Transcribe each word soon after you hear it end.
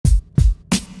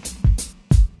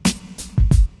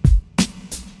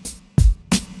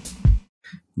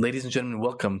Ladies and gentlemen,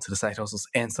 welcome to the Side Hustles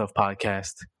and Stuff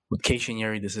podcast with Keishi and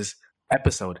Yuri. This is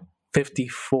episode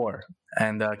 54.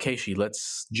 And Keishi,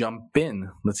 let's jump in.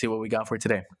 Let's see what we got for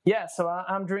today. Yeah, so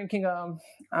I'm drinking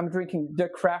the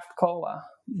Craft Cola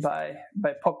by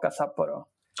Pocca Sapporo.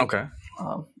 Okay.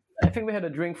 I think we had a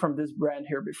drink from this brand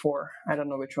here before. I don't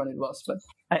know which one it was, but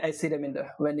I see them in the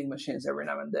vending machines every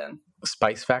now and then.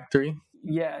 Spice Factory?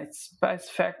 Yeah, it's Spice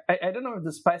Factory. I don't know if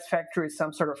the Spice Factory is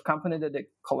some sort of company that they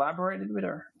collaborated with,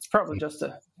 or it's probably just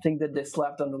a thing that they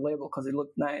slapped on the label because it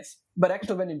looked nice. But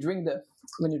actually, when you drink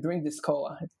this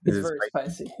cola, it's very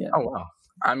spicy. Yeah. Oh wow!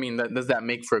 I mean, does that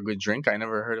make for a good drink? I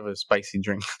never heard of a spicy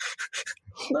drink.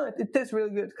 No, it tastes really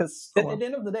good because at the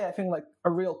end of the day, I think like a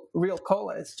real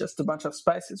cola is just a bunch of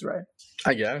spices, right?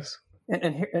 I guess.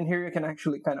 And here you can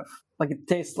actually kind of like it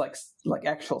tastes like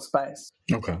actual spice.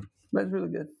 Okay. But it's really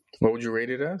good. What would you rate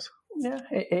it as? Yeah,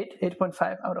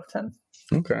 8.5 out of 10.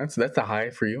 Okay, that's a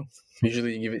high for you.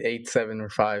 Usually you give it 8, 7, or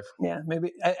 5. Yeah,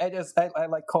 maybe. I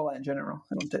like cola in general.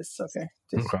 I don't taste okay.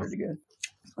 It tastes pretty good.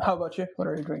 How about you? What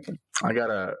are you drinking? I got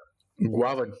a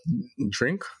guava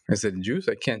drink. Is it juice?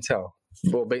 I can't tell.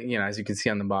 Well, but as you can see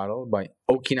on the bottle, by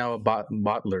Okinawa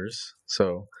bottlers.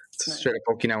 So it's a straight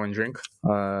up Okinawan drink.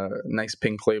 Nice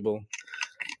pink label,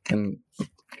 and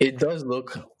it does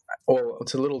look. Oh,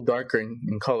 it's a little darker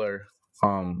in color,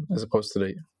 as opposed to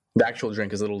the actual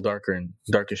drink is a little darker and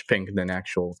darkish pink than the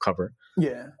actual cover.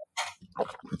 Yeah.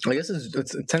 I guess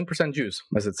it's 10% juice,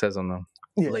 as it says on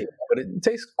the label, but it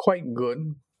tastes quite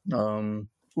good.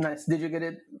 Nice. Did you get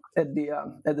it at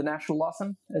the National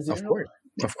Lawson? As usual?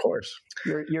 Of course.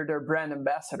 You're their brand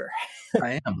ambassador.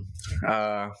 I am,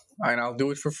 and I'll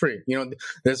do it for free.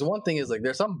 There's one thing is like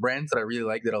there's some brands that I really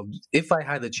like that if I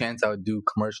had the chance, I would do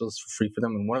commercials for free for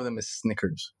them, and one of them is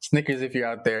Snickers. Snickers, if you're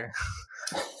out there,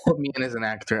 put me in as an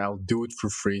actor. I'll do it for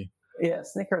free. Yeah,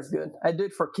 Snickers good. I do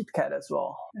it for Kit Kat as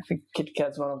well. I think Kit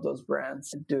Kat's one of those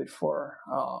brands. I do it for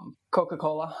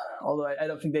Coca-Cola, although I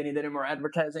don't think they need any more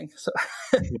advertising. So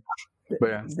they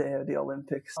have the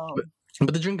Olympics.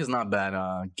 But the drink is not bad.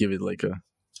 Give it like a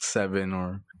 7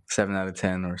 or 7 out of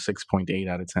 10 or 6.8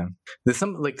 out of 10. There's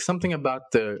something about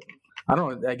I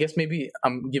don't know. I guess maybe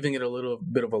I'm giving it a little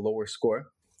bit of a lower score.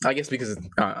 I guess because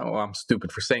I'm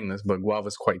stupid for saying this, but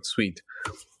guava's quite sweet.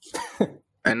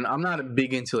 And I'm not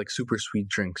big into like super sweet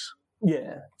drinks.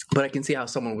 Yeah. But I can see how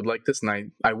someone would like this,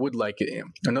 and I would like it.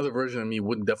 Another version of me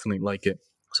would definitely like it.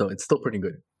 So it's still pretty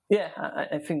good. Yeah,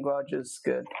 I think guava is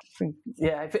good.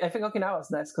 I think Okinawa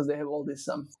is nice because they have all these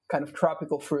kind of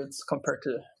tropical fruits compared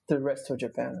to the rest of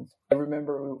Japan. I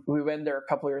remember we went there a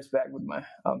couple of years back with my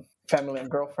family and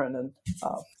girlfriend, and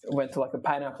went to like a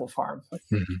pineapple farm.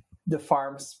 Mm-hmm. The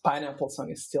farm's pineapple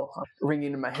song is still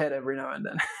ringing in my head every now and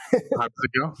then. How does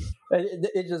it go?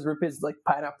 It just repeats like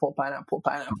pineapple, pineapple,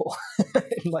 pineapple.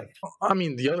 I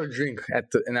mean, the other drink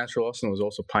at the Natural Austin was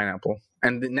also pineapple.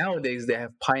 And nowadays they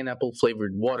have pineapple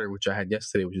flavored water, which I had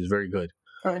yesterday, which is very good.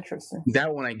 Oh, interesting.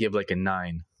 That one I give like a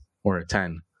 9 or a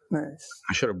 10. Nice.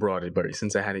 I should have brought it, but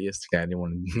since I had it yesterday, I didn't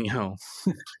want to,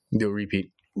 do a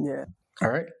repeat. Yeah. All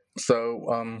right.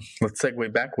 So let's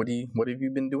segue back. What have you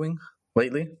been doing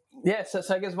lately? Yeah, so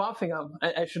I guess one thing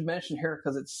I should mention here,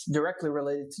 because it's directly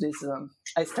related to this,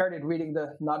 I started reading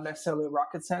the not necessarily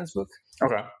rocket science book.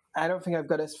 Okay. I don't think I've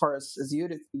got as far as you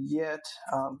did yet.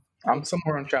 I'm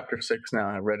somewhere on chapter 6 now.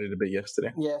 I read it a bit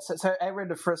yesterday. Yeah, so I read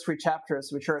the first 3 chapters,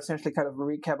 which are essentially kind of a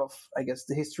recap of, I guess,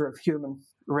 the history of human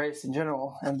race in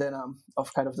general, and then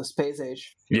of kind of the space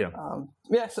age. Yeah.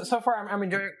 So far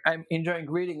I'm enjoying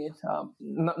reading it.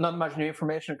 Not much new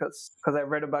information because I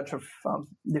read a bunch of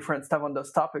different stuff on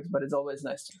those topics, but it's always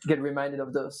nice to get reminded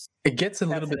of those. It gets a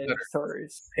little bit better.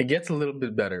 Stories. It gets a little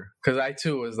bit better because I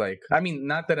too was like, I mean,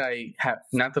 not that I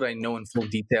know in full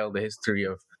detail the history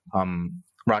of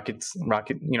rocket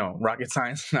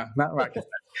science. No, not rocket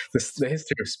science. The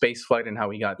history of space flight and how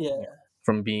we got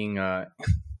from being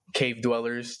cave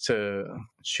dwellers to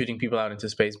shooting people out into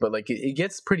space. But like it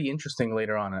gets pretty interesting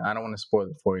later on, and I don't want to spoil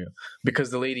it for you because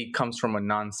the lady comes from a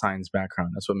non-science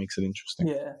background. That's what makes it interesting.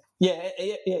 Yeah,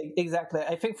 exactly.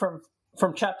 I think from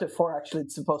chapter 4, actually,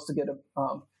 it's supposed to get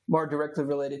more directly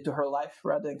related to her life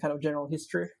rather than kind of general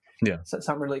history. Yeah. So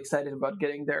I'm really excited about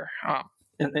getting there.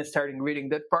 And starting reading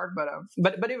that part,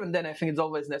 but even then, I think it's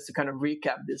always nice to kind of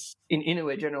recap this in a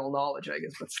way general knowledge, I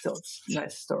guess. But still, it's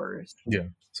nice stories. Yeah,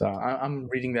 so I'm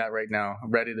reading that right now. I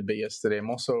read it a bit yesterday. I'm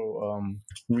also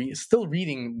still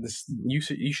reading this. You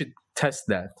should test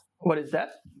that. What is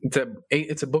that?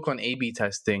 It's a book on A/B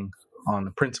testing, on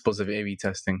the principles of A/B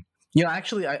testing.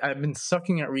 Actually, I've been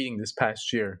sucking at reading this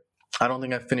past year. I don't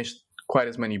think I've finished quite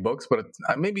as many books, but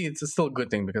maybe it's still a good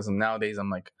thing because nowadays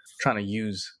I'm like trying to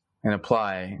use and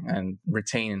apply and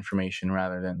retain information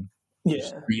rather than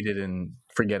just Yeah. read it and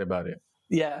forget about it.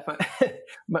 Yeah,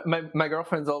 my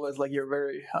girlfriend's always like, you're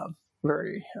very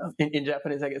in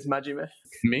Japanese, I guess, majime.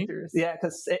 Me? Serious. Yeah,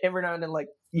 because every now and then, like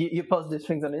you post these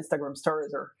things on Instagram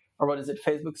stories or what is it,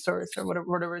 Facebook stories or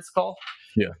whatever it's called.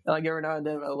 Yeah. And like every now and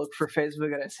then I look for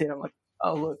Facebook and I see it. I'm like,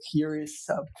 oh look, Yuri's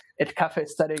at cafe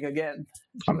studying again.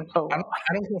 I don't know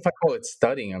if I call it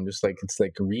studying. I'm just like, it's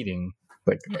like reading.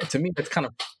 Like to me, it's kind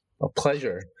of a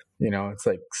pleasure. It's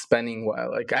like spending.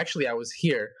 Like actually, I was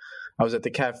at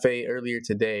the cafe earlier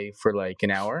today for like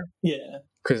an hour. Yeah.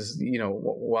 Because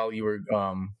while you were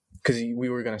because we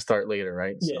were gonna start later,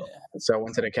 right? So I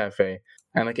went to the cafe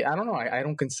and like I don't know, I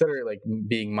don't consider it like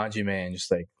being majime and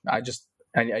just like I just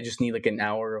need like an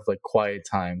hour of like quiet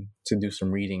time to do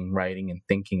some reading, writing, and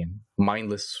thinking, and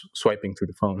mindless swiping through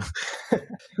the phone.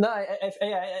 No,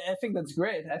 I think that's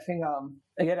great. I think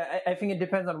again, I think it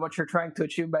depends on what you're trying to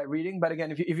achieve by reading. But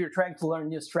again, if you're trying to learn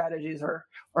new strategies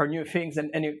or new things,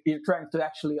 and you're trying to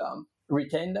actually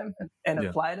retain them and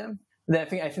apply them, then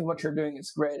I think what you're doing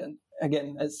is great. And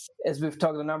again, as we've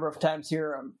talked a number of times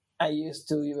here, I used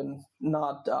to even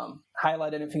not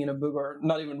highlight anything in a book or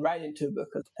not even write into a book,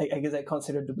 because I guess I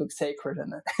considered the book sacred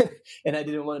and and I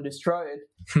didn't want to destroy it.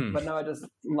 But now I just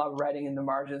love writing in the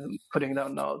margins and putting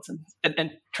down notes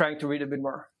and trying to read a bit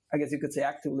more, I guess you could say,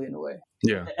 actively in a way.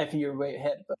 Yeah. I think you're way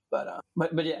ahead. But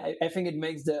yeah, I think it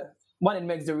makes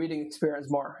the reading experience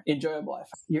more enjoyable.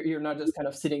 You're not just kind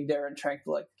of sitting there and trying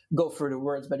to like go through the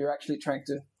words, but you're actually trying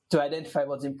to identify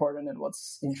what's important and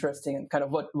what's interesting and kind of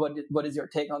what is your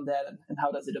take on that and how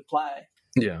does it apply.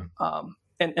 Yeah.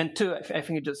 And two, I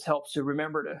think it just helps you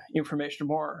remember the information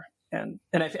more. And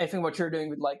I think what you're doing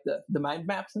with like the mind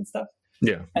maps and stuff,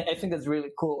 yeah, I think that's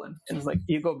really cool. And it's like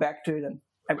you go back to it, and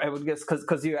I would guess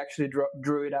because you actually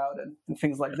drew it out and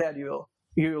things like that,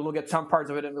 you look at some parts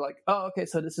of it and be like, oh, okay,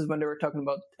 so this is when they were talking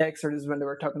about X, or this is when they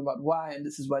were talking about Y, and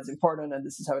this is why it's important, and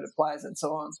this is how it applies, and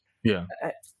so on. Yeah.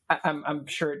 I'm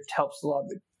sure it helps a lot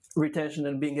with retention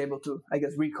and being able to, I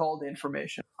guess, recall the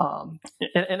information.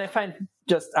 And I find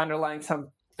just underlying some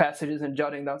passages and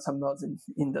jotting down some notes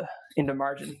in the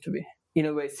margin to be in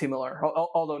a way similar,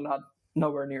 although not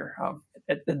nowhere near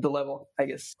at the level, I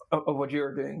guess, of what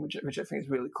you're doing, which I think is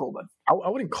really cool. But I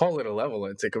wouldn't call it a level.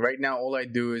 It's like right now, all I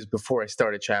do is before I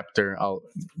start a chapter, I'll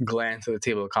glance at the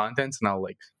table of contents and I'll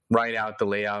like write out the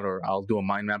layout, or I'll do a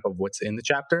mind map of what's in the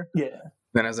chapter. Yeah.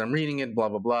 Then as I'm reading it, blah,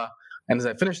 blah, blah. And as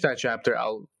I finish that chapter,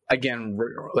 I'll again,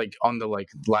 like on the like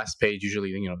last page,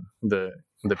 usually, the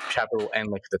chapter will end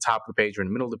like at the top of the page or in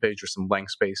the middle of the page or some blank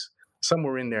space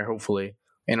somewhere in there, hopefully.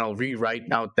 And I'll rewrite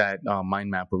out that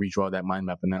mind map or redraw that mind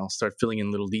map. And then I'll start filling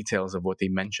in little details of what they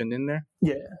mentioned in there.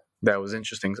 Yeah. That was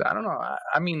interesting. So I don't know.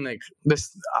 I mean, like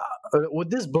this,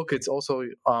 with this book, it's also,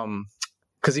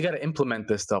 because you got to implement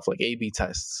this stuff like A/B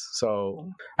tests.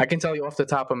 So I can tell you off the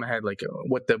top of my head, like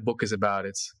what the book is about.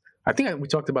 I think we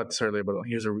talked about this earlier, but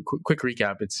here's a quick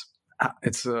recap. It's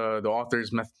the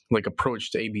author's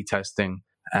approach to A/B testing,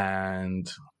 and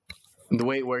the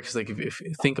way it works is like if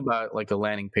you think about like a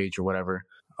landing page or whatever,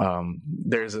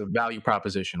 there's a value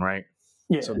proposition, right?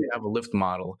 Yeah. So they have a lift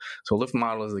model. So a lift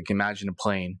model is like, imagine a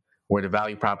plane where the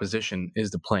value proposition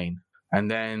is the plane, and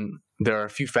then there are a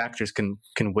few factors can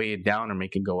weigh it down or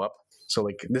make it go up. So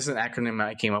like this is an acronym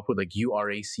I came up with, like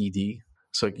URACD.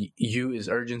 So like, U is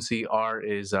urgency, R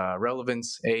is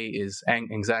relevance, A is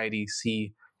anxiety,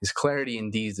 C is clarity,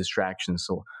 and D is distractions.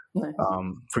 So, nice.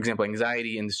 For example,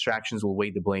 anxiety and distractions will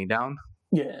weigh the plane down.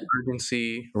 Yeah.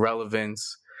 Urgency,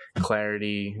 relevance,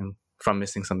 clarity, and if I'm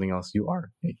missing something else, you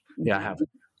are. Yeah, I have.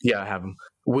 Yeah, I have them.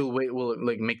 Will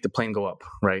like make the plane go up,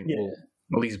 right? Yeah.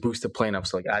 We'll at least boost the plane up.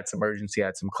 So like add some urgency,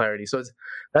 add some clarity. So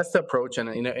that's the approach. And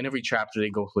in every chapter, they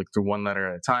go like through one letter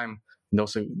at a time. And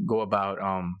also go about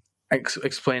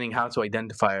explaining how to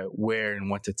identify where and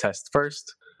what to test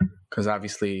first. Because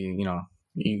obviously,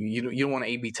 you don't want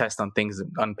to A/B test on things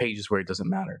on pages where it doesn't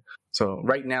matter. So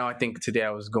right now, I think today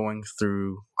I was going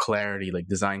through clarity, like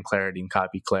design clarity and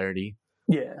copy clarity.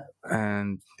 Yeah.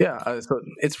 And so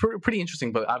it's pretty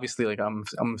interesting. But obviously, like I'm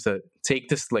going to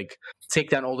take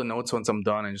down all the notes once I'm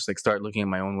done and just like start looking at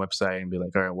my own website and be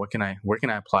like, all right, where can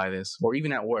I apply this? Or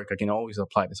even at work, I can always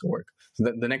apply this at work. So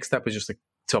the next step is just like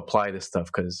to apply this stuff,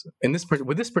 because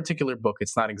with this particular book,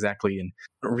 it's not exactly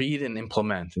read and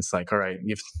implement. It's like, all right,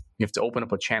 you have to open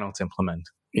up a channel to implement.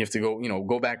 You have to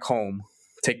go back home,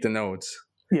 take the notes,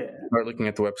 start looking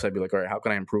at the website, be like, all right, how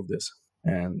can I improve this,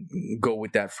 and go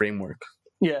with that framework.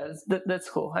 Yeah, that's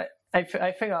cool. I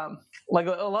think like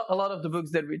a lot of the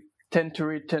books that we tend to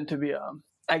read tend to be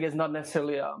I guess not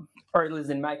necessarily, or at least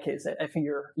in my case, I think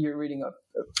you're reading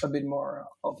a bit more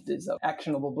of these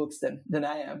actionable books than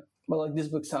I am. But like this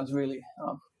book sounds really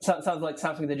sounds like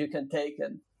something that you can take,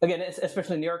 and again,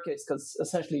 especially in your case, because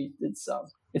essentially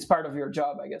it's part of your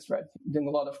job, I guess, right? Doing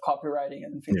a lot of copywriting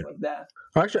and things like that.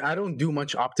 Actually, I don't do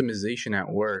much optimization at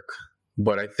work,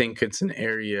 but I think it's an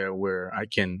area where I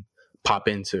can pop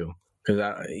into. Because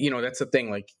that's the thing.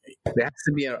 Like, there has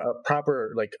to be a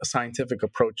proper, like, a scientific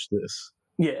approach to this.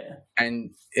 Yeah.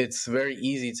 And it's very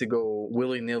easy to go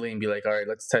willy nilly and be like, all right,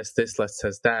 let's test this, let's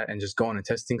test that, and just go on a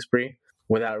testing spree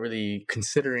without really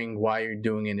considering why you're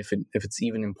doing it, if it's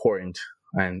even important.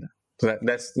 And so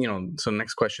that's So the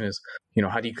next question is,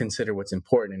 how do you consider what's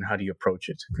important and how do you approach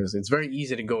it? Because it's very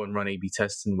easy to go and run A/B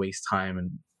tests and waste time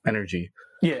and energy.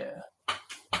 Yeah.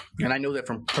 And I know that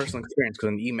from personal experience, because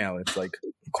in email, it's like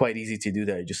quite easy to do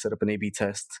that. You just set up an A/B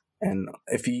test. And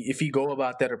if you go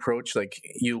about that approach, like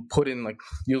you'll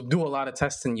do a lot of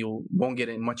tests and you won't get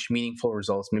much meaningful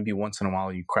results. Maybe once in a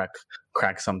while you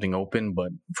crack something open,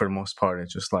 but for the most part,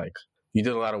 it's just like you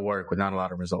did a lot of work with not a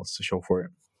lot of results to show for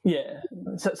it. Yeah.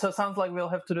 So it sounds like we'll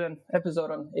have to do an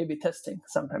episode on A/B testing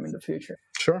sometime in the future.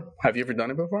 Sure. Have you ever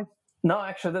done it before? No,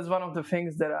 actually, that's one of the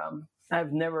things that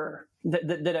I've never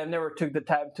took the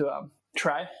time to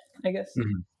try, I guess.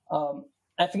 Mm-hmm.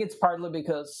 I think it's partly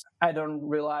because I don't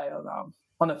rely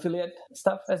on affiliate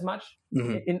stuff as much.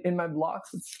 Mm-hmm. In my blogs.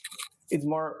 It's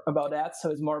more about ads,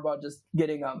 so it's more about just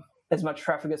getting as much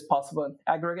traffic as possible in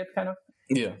aggregate, kind of.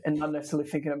 Yeah. And not necessarily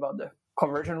thinking about the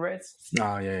conversion rates.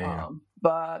 Oh, yeah.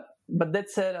 But that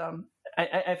said,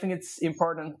 I think it's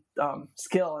important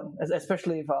skill, and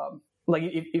especially if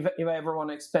I ever want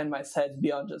to expand my sites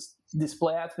beyond just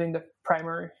display ads being the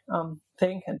primary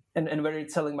thing, and whether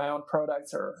it's selling my own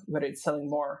products or whether it's selling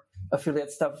more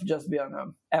affiliate stuff just beyond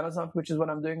Amazon, which is what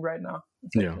I'm doing right now.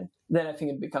 Yeah. Then I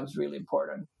think it becomes really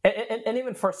important. And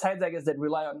even for sites, I guess, that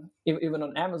rely on even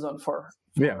on Amazon for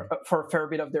a fair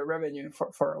bit of their revenue,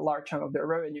 for a large chunk of their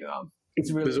revenue,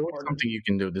 it's really important. Always something you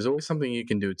can do. There's always something you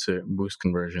can do to boost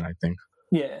conversion, I think.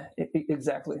 Yeah,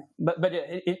 exactly. But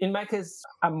yeah, in my case,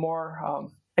 I'm more.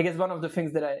 I guess one of the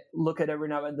things that I look at every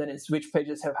now and then is which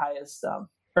pages have highest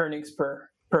earnings per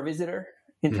visitor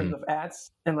in terms of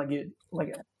ads, and I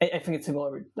think it's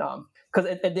similar with because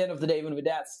at the end of the day, even with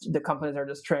ads, the companies are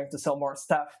just trying to sell more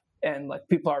stuff, and like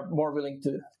people are more willing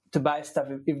to buy stuff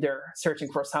if they're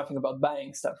searching for something about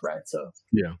buying stuff, right? So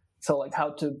yeah. So like how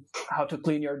to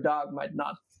clean your dog might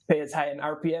not pay as high an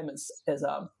RPM as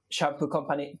shampoo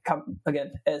company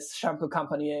as shampoo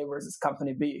company A versus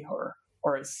company B,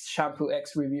 or as shampoo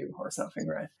X review or something,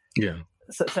 right? Yeah.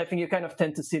 So I think you kind of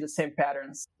tend to see the same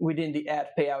patterns within the ad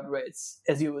payout rates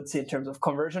as you would see in terms of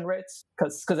conversion rates,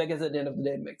 because I guess at the end of the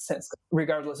day it makes sense,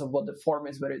 regardless of what the form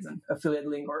is, whether it's an affiliate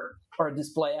link or a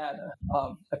display ad.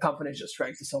 A company is just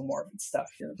trying to sell more of its stuff.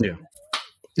 Yeah.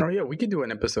 Oh yeah, we could do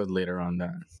an episode later on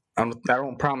that. I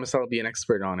don't promise I'll be an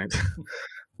expert on it,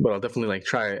 but I'll definitely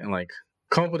try it and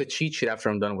come up with a cheat sheet after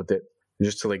I'm done with it,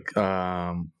 just to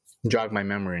jog my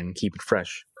memory and keep it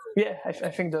fresh. Yeah, I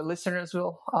think the listeners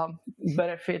will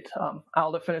benefit.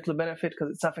 I'll definitely benefit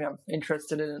because it's something I'm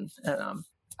interested in, and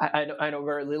I know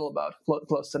very little about,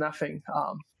 close to nothing.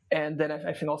 And then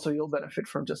I think also you'll benefit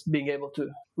from just being able to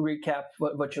recap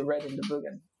what you read in the book,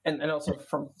 and also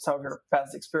from some of your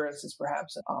past experiences,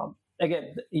 perhaps.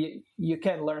 Again, you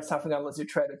can't learn something unless you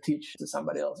try to teach to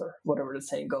somebody else, or whatever the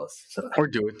saying goes. So, or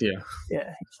do it, yeah.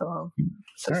 Yeah. So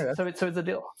it's a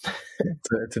deal.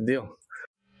 It's a deal.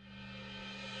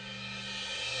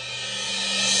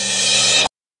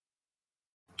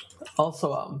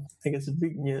 Also, I guess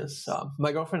big news.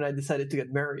 My girlfriend and I decided to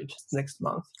get married next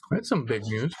month. That's some big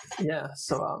news. Yeah.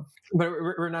 So, but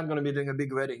we're not going to be doing a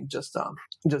big wedding. Just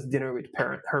dinner with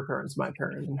her parents, my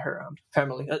parents, and her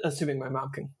family. Assuming my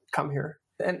mom can come here.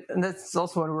 And that's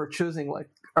also when we're choosing.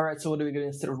 All right, so what do we get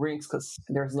instead of rings? Because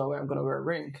there's no way I'm going to wear a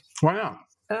ring. Why not?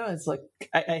 It's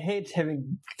I hate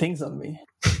having things on me.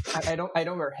 I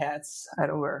don't wear hats. I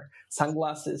don't wear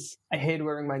sunglasses. I hate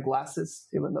wearing my glasses,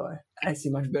 even though I see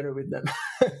much better with them.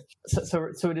 So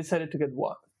we decided to get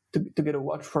to get a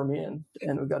watch for me, and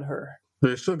we got her. But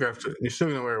you're still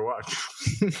gonna wear a watch.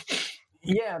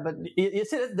 Yeah, but you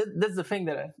see, that's the thing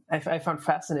that I found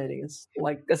fascinating. Is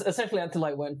essentially until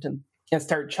I went and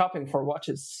started shopping for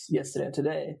watches yesterday and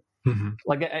today.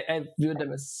 Mm-hmm. I viewed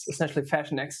them as essentially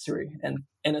fashion accessory and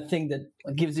a thing that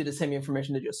gives you the same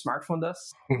information that your smartphone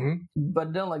does. Mm-hmm.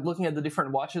 But then looking at the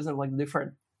different watches and the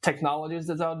different technologies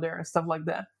that's out there and stuff like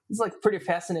that, it's pretty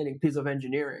fascinating piece of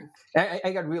engineering.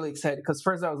 I got really excited because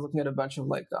first I was looking at a bunch of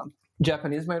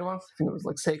Japanese made ones. I think it was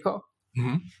Seiko.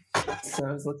 Hmm. So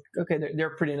I was like, okay,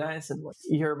 they're pretty nice, and like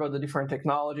you hear about the different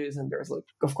technologies, and there's like,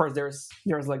 of course, there's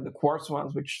like the quartz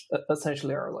ones, which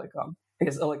essentially are like I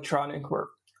guess electronic, where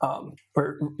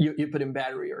you put in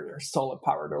battery or they're solar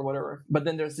powered or whatever. But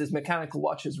then there's these mechanical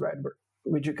watches, right,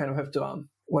 which you kind of have to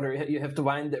whatever you have to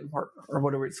wind them or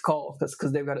whatever it's called,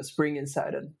 because they've got a spring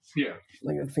inside and Yeah.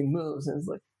 like the thing moves, and it's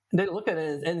like they look at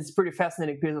it and it's a pretty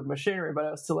fascinating piece of machinery. But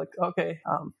I was still like, okay,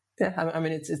 yeah, I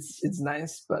mean it's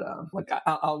nice, but like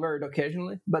I'll wear it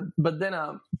occasionally. But then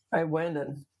I went,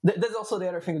 and there's also the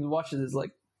other thing with watches is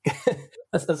like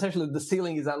essentially the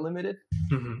ceiling is unlimited,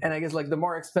 and I guess like the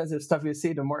more expensive stuff you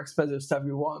see, the more expensive stuff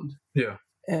you want. Yeah.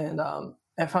 And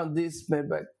I found this made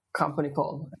by a company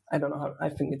called, I don't know how, I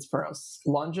think it's pronounced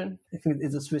Longines. I think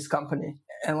it's a Swiss company,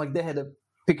 and like they had a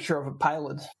picture of a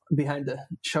pilot behind the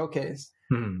showcase.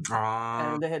 And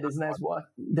they had this nice watch.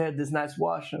 They had this nice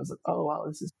watch, and I was like, "Oh wow,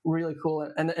 this is really cool."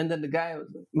 And then the guy,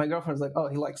 my girlfriend was like, "Oh,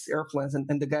 he likes airplanes,"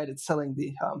 and the guy that's selling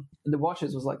the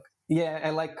watches was like, "Yeah,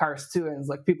 I like cars too." And it's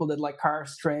like people that like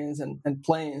cars, trains, and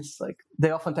planes, like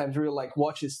they oftentimes really like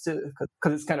watches too,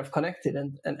 because it's kind of connected.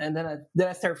 And then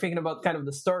I started thinking about kind of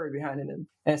the story behind it, and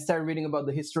I started reading about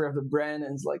the history of the brand,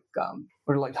 and it's like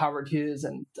or like Howard Hughes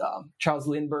and Charles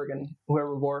Lindbergh and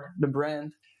whoever wore the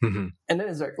brand. Mm-hmm. And then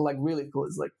it's like really cool.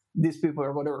 It's like these people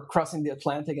or whatever crossing the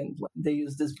Atlantic, and like, they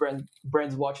use this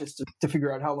brand's watches to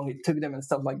figure out how long it took them and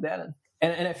stuff like that.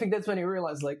 And I think that's when you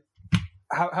realize like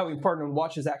how important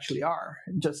watches actually are,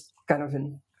 just kind of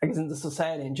in the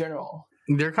society in general.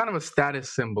 They're kind of a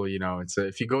status symbol, you know. It's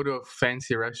if you go to a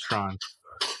fancy restaurant,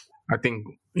 I think,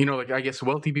 you know, like I guess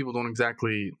wealthy people don't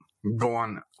exactly go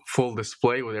on full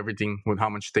display with everything, with how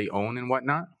much they own and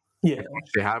whatnot. Yeah,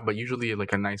 They have, but usually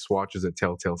like a nice watch is a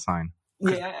telltale sign.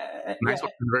 yeah, Nice watch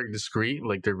is very discreet,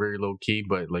 like they're very low key,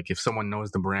 but like if someone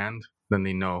knows the brand, then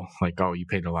they know like, oh, you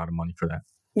paid a lot of money for that.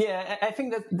 yeah. I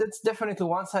think that's definitely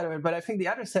one side of it, but I think the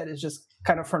other side is just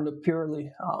kind of from the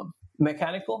purely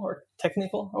mechanical or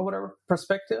technical or whatever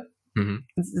perspective. Mm-hmm.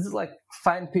 It's like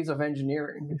fine piece of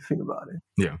engineering if you think about it.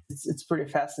 Yeah, it's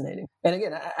pretty fascinating. And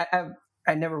again,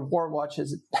 I never wore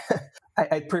watches.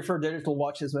 I prefer digital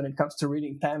watches when it comes to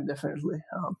reading time, definitely.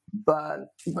 But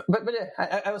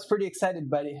yeah, I was pretty excited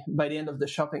by the end of the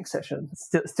shopping session.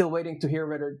 Still waiting to hear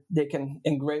whether they can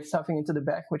engrave something into the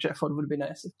back, which I thought would be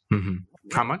nice. Mm-hmm.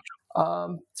 How much? I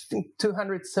think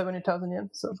 270,000 yen,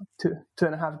 so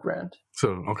 $2,500. So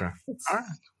okay, all right.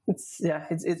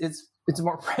 It's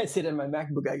more pricey than my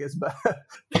MacBook, I guess, but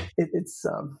I think it's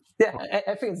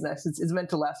nice. It's meant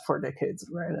to last for decades,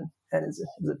 right? And it's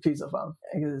a piece of I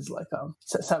guess it's like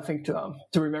something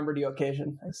to remember the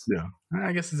occasion. Yeah,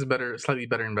 I guess it's a slightly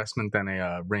better investment than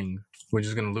a ring, which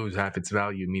is going to lose half its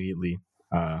value immediately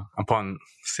upon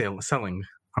selling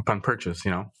upon purchase.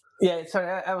 You know. Yeah, so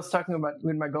I was talking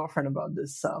with my girlfriend about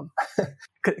this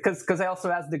because I also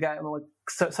asked the guy, I'm like,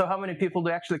 so how many people do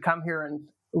actually come here? And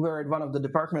we're at one of the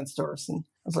department stores, and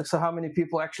I was like, so how many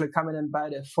people actually come in and buy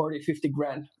the 40-50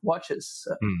 grand watches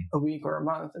a week or a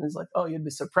month? And he's like, oh, you'd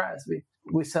be surprised.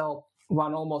 We sell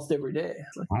one almost every day.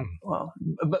 It's like, well,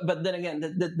 but then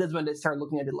again, that's when they start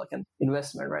looking at it like an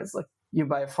investment, right? It's like you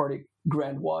buy a 40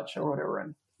 grand watch or whatever,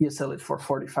 and you sell it for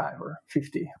 45 or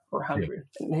 50 or 100.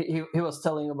 Yeah. And he was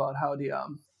telling about how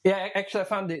actually I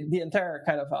found the entire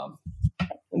kind of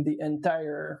the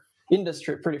entire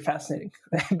industry pretty fascinating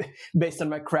based on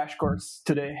my crash course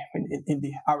today in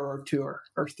the hour or two or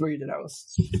three that I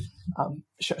was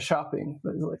shopping.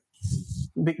 But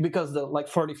like because the like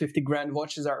 40-50 grand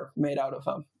watches are made out of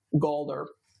gold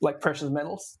or like precious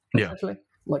metals, essentially.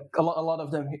 Like a lot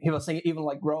of them, he was saying, even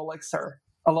like Rolex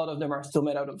a lot of them are still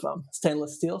made out of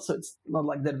stainless steel, so it's not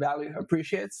like that value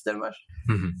appreciates that much.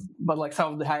 Mm-hmm. But like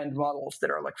some of the high-end models that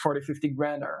are like 40-50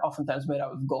 grand are oftentimes made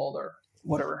out of gold or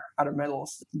whatever other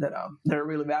metals that are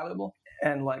really valuable.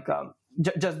 And like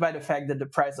just by the fact that the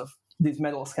price of these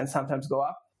metals can sometimes go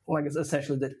up, like it's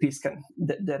essentially that piece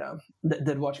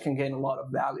that watch can gain a lot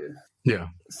of value. Yeah.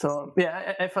 So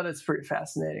yeah, I thought it's pretty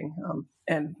fascinating,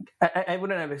 and I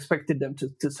wouldn't have expected them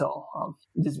to sell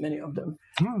this many of them.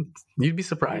 You'd be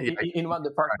surprised in one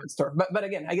department store. But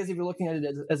again, I guess if you're looking at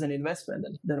it as an investment,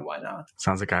 then why not?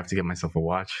 Sounds like I have to get myself a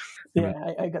watch. Yeah,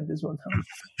 I got this one. You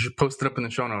should post it up in the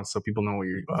show notes so people know what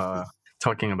you're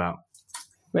talking about.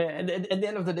 Yeah, and at the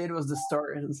end of the day, it was the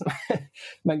story.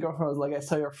 My girlfriend was like, "I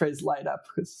saw your face light up,"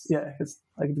 because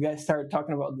like the guy started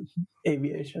talking about the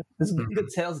aviation. He's a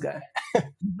good sales guy,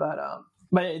 but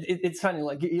it's funny.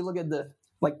 Like you look at the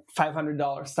like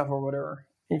 $500 stuff or whatever,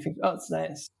 and you think, "Oh, it's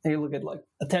nice." And you look at like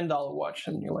a $10 watch,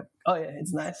 and you're like, "Oh yeah,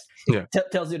 it's nice." Yeah,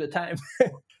 tells you the time.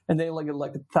 And then you look at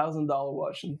like $1,000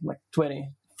 watch and like 20,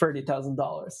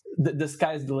 $30,000. The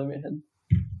sky's the limit, and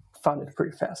found it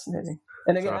pretty fascinating.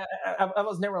 And again, I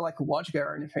was never like a watch guy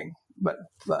or anything, but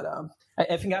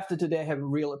I think after today I have a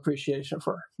real appreciation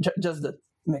for just the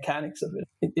mechanics of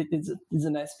it. It's a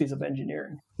nice piece of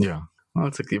engineering. Yeah. Well,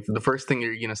 it's like the first thing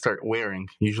you're gonna start wearing.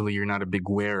 Usually, you're not a big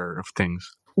wearer of things.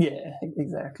 Yeah,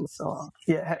 exactly. So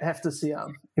have to see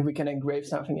if we can engrave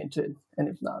something into it, and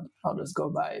if not, I'll just go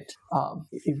buy it.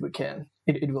 If we can,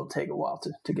 it will take a while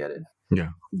to get it.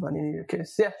 Yeah. But in either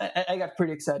case, yeah, I got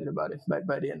pretty excited about it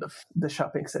by the end of the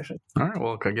shopping session. All right.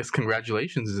 Well, I guess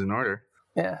congratulations is in order.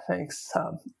 Yeah, thanks.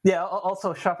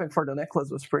 Also shopping for the necklace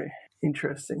was pretty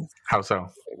interesting. How so?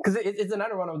 Because it's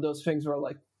another one of those things where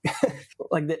like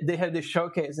they had this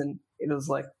showcase, and it was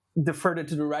like the further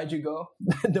to the right you go,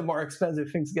 the more expensive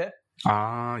things get.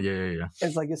 Yeah.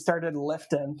 It's like it started at the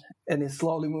left end and it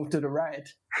slowly moved to the right.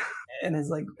 And it's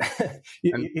like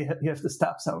you have to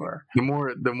stop somewhere. The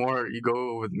more you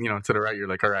go, to the right, you're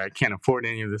like, all right, I can't afford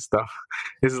any of this stuff.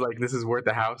 This is worth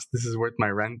the house. This is worth my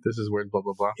rent. This is worth blah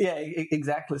blah blah. Yeah,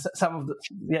 exactly. Some of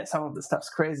the stuff's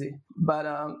crazy, but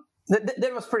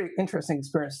that was pretty interesting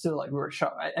experience too. Like we were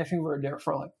shopping. I think we were there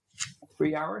for like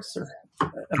 3 hours or a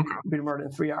bit more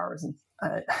than 3 hours, and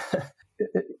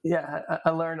I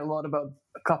learned a lot about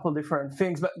a couple different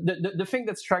things. But the thing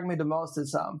that struck me the most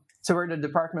is so we're in the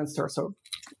department store, so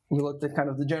we looked at kind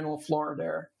of the general floor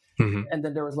there, and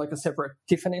then there was like a separate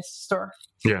Tiffany's store.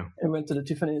 Yeah, and we went to the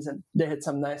Tiffany's, and they had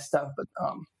some nice stuff.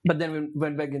 But then we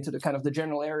went back into the kind of the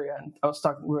general area, and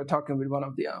we were talking with one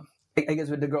of the I guess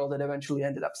with the girl that eventually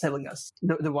ended up selling us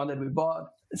the one that we bought.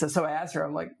 So I asked her,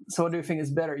 I'm like, so what do you think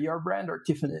is better, your brand or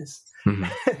Tiffany's?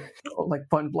 Like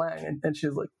point blank. And she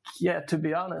was like, yeah, to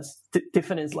be honest,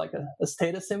 Tiffany is like a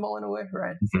status symbol in a way,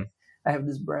 right? Mm-hmm. I have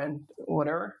this brand,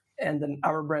 whatever. And then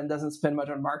our brand doesn't spend much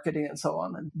on marketing and so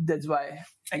on. And that's why,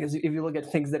 I guess, if you look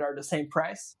at things that are the same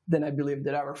price, then I believe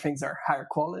that our things are higher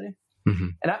quality. Mm-hmm.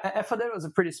 And I thought that was a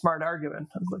pretty smart argument.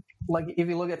 I was like if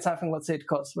you look at something, let's say it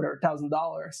costs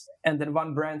 $1,000, and then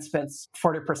one brand spends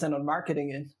 40% on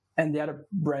marketing it, and the other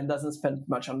brand doesn't spend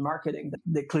much on marketing,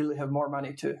 they clearly have more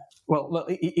money to,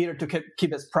 either to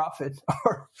keep as profit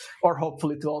or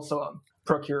hopefully to also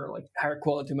procure like higher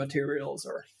quality materials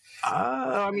or.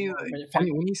 When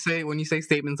you say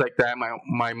statements like that,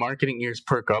 my marketing ears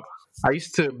perk up. I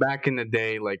used to, back in the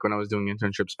day, like when I was doing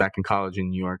internships back in college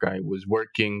in New York, I was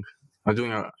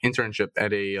doing an internship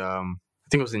at a, I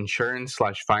think it was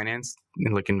insurance/finance,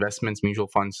 like investments, mutual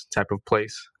funds type of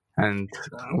place. And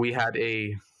we had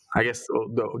I guess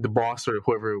the boss or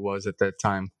whoever it was at that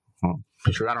time,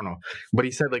 sure, I don't know. But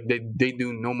he said like they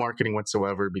do no marketing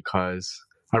whatsoever because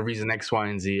of reason X, Y,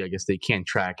 and Z. I guess they can't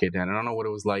track it. And I don't know what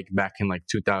it was like back in like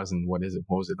 2000. What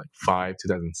was it, like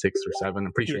 2006 or 7?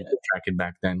 I'm pretty sure you could track it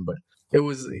back then. But he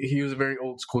was a very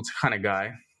old school kind of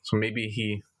guy. So maybe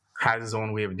he has his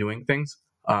own way of doing things.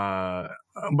 But,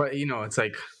 it's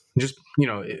like just,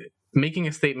 making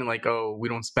a statement like, oh, we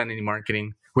don't spend any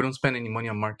marketing. We don't spend any money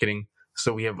on marketing.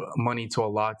 So we have money to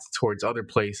allot towards other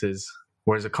places.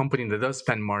 Whereas a company that does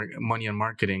spend money on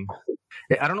marketing,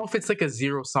 I don't know if it's like a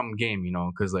zero-sum game,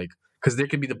 because there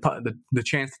could be the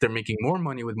chance that they're making more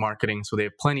money with marketing. So they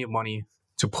have plenty of money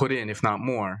to put in, if not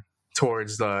more,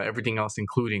 towards everything else,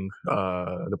 including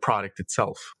the product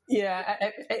itself. Yeah.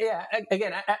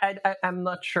 Again, I'm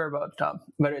not sure about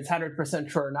whether it's 100%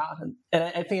 true or not, and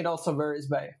I think it also varies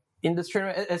by industry,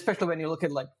 especially when you look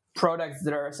at like products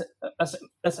that are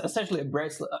essentially a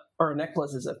bracelet or a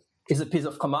necklace is a piece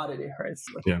of commodity, right?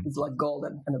 It's like gold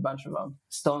and a bunch of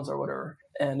stones or whatever,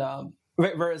 and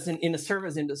whereas in the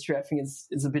service industry, I think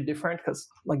it's a bit different because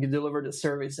like you deliver the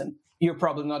service and you're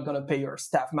probably not going to pay your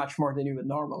staff much more than you would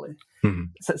normally. Mm-hmm.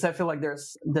 So I feel like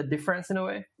there's the difference in a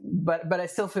way, but I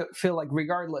still feel like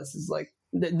regardless, is like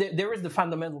there is the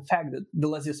fundamental fact that the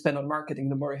less you spend on marketing,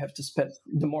 the more you have to spend,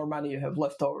 the more money you have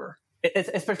left over.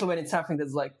 Especially when it's something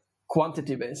that's like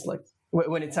quantity based, like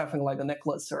when it's something like a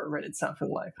necklace or when it's something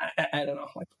like I don't know,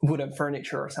 like wooden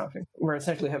furniture or something, where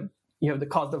essentially you have the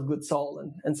cost of goods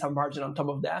sold and some margin on top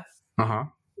of that. Uh-huh.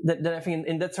 Then I think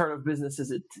in that sort of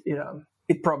businesses,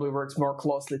 it probably works more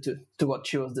closely to what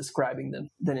she was describing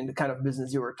than in the kind of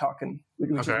business you were talking,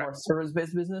 which is more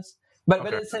service-based business. But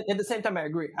at the same time, I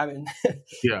agree. I mean,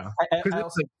 yeah,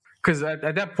 because at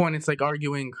that point it's like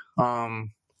arguing.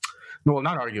 Well,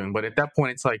 not arguing, but at that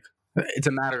point it's like it's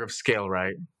a matter of scale,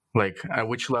 right? Like at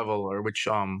which level or which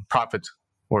profit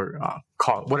or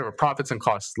whatever profits and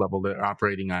costs level they're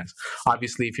operating as.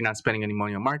 Obviously, if you're not spending any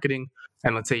money on marketing,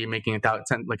 and let's say you're making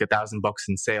 $1,000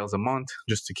 in sales a month,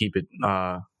 just to keep it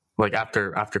like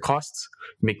after costs,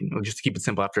 just to keep it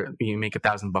simple, after you make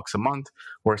 $1,000 a month,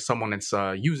 or someone that's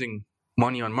using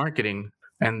money on marketing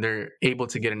and they're able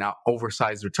to get an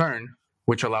oversized return,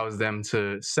 which allows them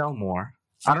to sell more.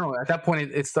 I don't know. At that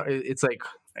point, it's like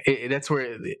that's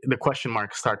where the question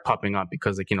marks start popping up,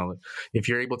 because like, if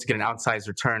you're able to get an outsized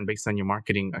return based on your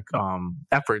marketing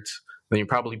efforts, then you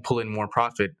probably pull in more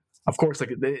profit. Of course,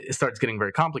 like it starts getting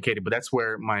very complicated, but that's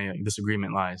where my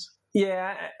disagreement lies.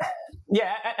 Yeah,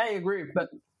 I agree. But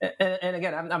and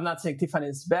again, I'm not saying Tiffany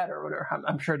is bad or whatever.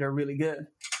 I'm sure they're really good,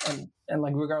 and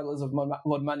like regardless of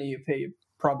what money you pay,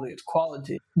 probably it's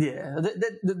quality. Yeah.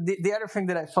 The other thing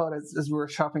that I thought as we were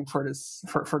shopping for this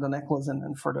for the necklace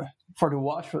and for the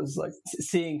watch was like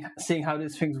seeing how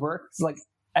these things work. It's like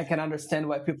I can understand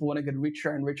why people want to get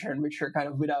richer and richer and richer, kind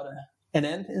of without an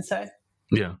end inside.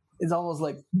 Yeah. It's almost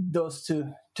like those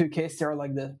two cases are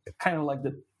like the kind of like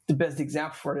the best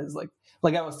example for it is like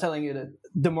I was telling you that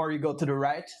the more you go to the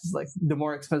right, it's like the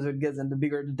more expensive it gets and the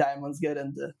bigger the diamonds get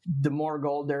and the more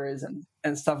gold there is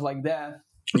and stuff like that.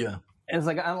 Yeah. And it's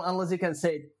like unless you can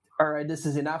say, all right, this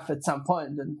is enough at some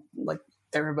point, then like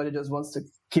everybody just wants to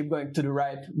keep going to the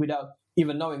right without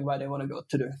even knowing why they want to go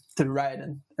to the right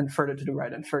and further to the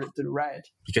right and further to the right.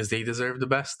 Because they deserve the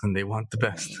best and they want the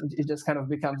best. It just kind of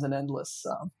becomes an endless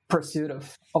pursuit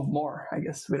of more, I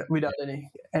guess, without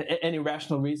any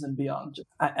rational reason beyond just,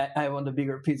 I want a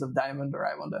bigger piece of diamond, or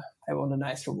I want a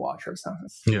nicer watch or something.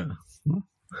 Yeah.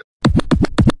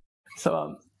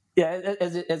 So yeah,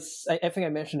 I think I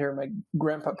mentioned here my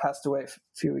grandpa passed away a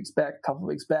couple of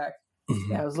weeks back.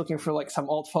 Mm-hmm. I was looking for like some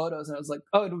old photos, and I was like,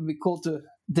 oh, it would be cool to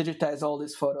digitize all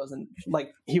these photos. And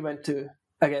like he went to,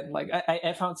 again, like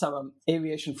I found some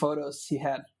aviation photos he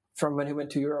had from when he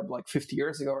went to Europe like 50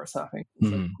 years ago or something.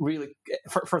 It's like really,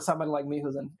 for somebody like me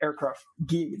who's an aircraft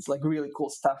geek, it's like really cool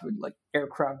stuff with like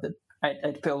aircraft that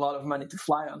I'd pay a lot of money to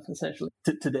fly on essentially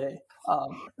today.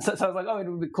 So I was like, oh, it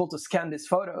would be cool to scan these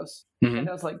photos. Mm-hmm. And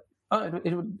I was like, oh,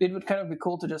 it would kind of be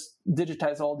cool to just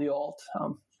digitize all the old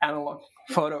analog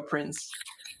photo prints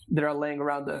that are laying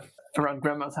around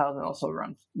grandma's house and also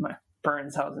around my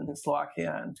parents' house in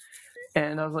Slovakia.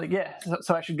 And I was like, yeah,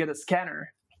 so I should get a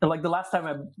scanner. And like the last time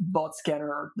I bought scanner,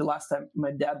 or the last time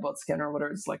my dad bought scanner or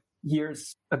whatever, it's like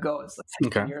years ago. It's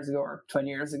like 10 years ago or 20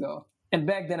 years ago. And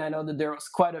back then I know that there was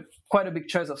quite a big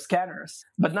choice of scanners.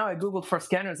 But now I Googled for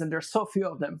scanners and there's so few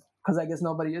of them, because I guess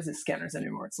nobody uses scanners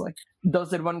anymore. It's like those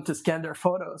that wanted to scan their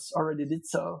photos already did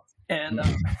so. And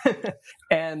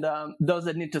those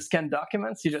that need to scan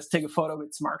documents, you just take a photo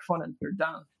with smartphone and you're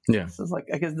done. Yeah. So it's like,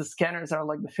 I guess the scanners are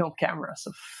like the film cameras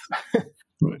of.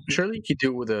 Surely you could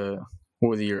do it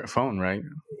with your phone, right?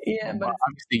 Yeah, but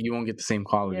obviously you won't get the same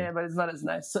quality. Yeah, but it's not as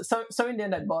nice. So in the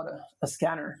end, I bought a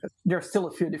scanner. There's still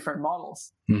a few different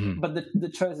models, but the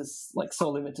choice is like so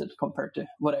limited compared to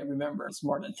what I remember. It's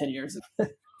more than 10 years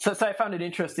ago. So I found it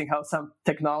interesting how some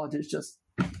technologies just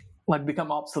like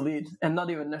become obsolete, and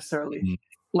not even necessarily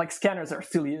like scanners are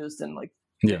still used, and like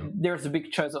there's a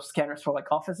big choice of scanners for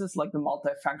like offices, like the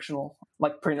multifunctional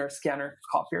like printer, scanner,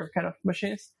 copier kind of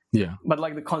machines. Yeah. But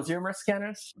like the consumer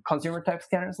type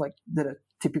scanners, like that a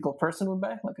typical person would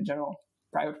buy, like a general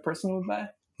private person would buy.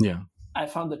 Yeah. I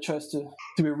found the choice to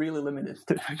be really limited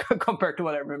compared to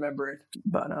what I remember it.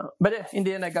 But yeah, in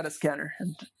the end, I got a scanner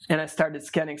and I started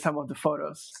scanning some of the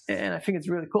photos, and I think it's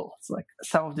really cool. It's like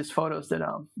some of these photos that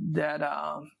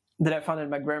I found in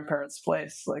my grandparents'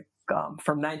 place, like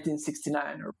from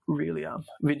 1969, are really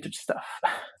vintage stuff.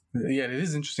 Yeah, it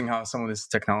is interesting how some of this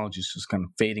technology is just kind of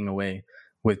fading away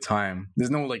with time. There's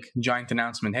no like giant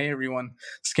announcement, hey everyone,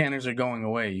 scanners are going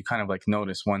away. You kind of like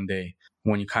notice one day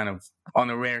when you kind of, on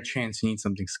a rare chance, you need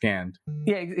something scanned.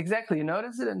 Yeah, exactly. You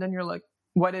notice it and then you're like,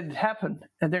 why did it happen?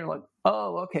 And they're like,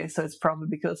 oh, okay, so it's probably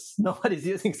because nobody's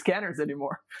using scanners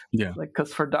anymore. Yeah. Like,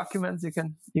 because for documents you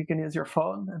can use your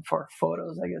phone, and for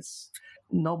photos, I guess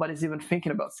nobody's even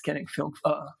thinking about scanning film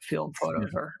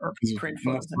photos or print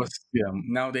photos.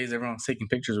 Nowadays everyone's taking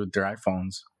pictures with their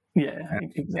iPhones. Yeah,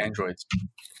 exactly. Androids.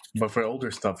 But for older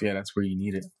stuff, yeah, that's where you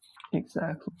need it.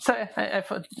 Exactly. So I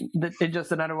thought that it's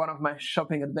just another one of my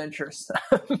shopping adventures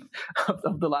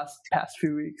of the past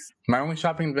few weeks. My only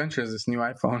shopping adventure is this new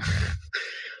iPhone.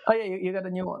 Oh yeah, you got a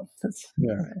new one.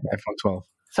 iPhone 12.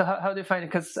 So how do you find it?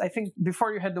 Because I think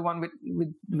before you had the one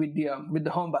with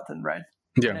the home button, right?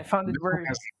 Yeah. And I found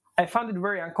it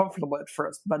very uncomfortable at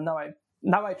first, but now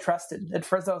I trust it. At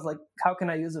first I was like, how can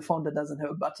I use a phone that doesn't have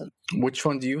a button? Which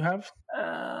phone do you have?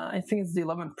 I think it's the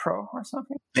 11 Pro or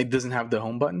something. It doesn't have the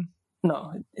home button?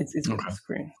 No, it's okay. The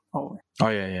screen only. Oh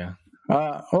yeah.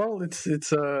 Well, it's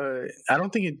I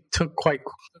don't think it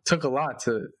took a lot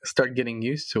to start getting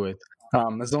used to it.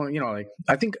 As long,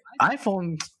 I think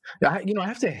iPhone, I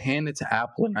have to hand it to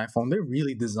Apple and iPhone. They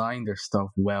really designed their stuff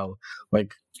well.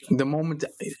 Like the moment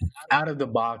out of the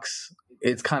box,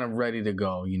 it's kind of ready to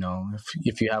go.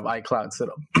 If you have iCloud set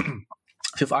up,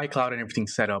 if you have iCloud and everything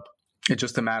set up, it's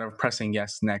just a matter of pressing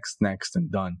yes, next,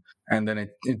 and done. And then it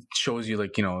shows you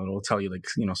like, it'll tell you like,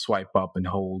 swipe up and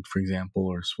hold, for example,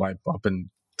 or swipe up and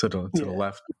to the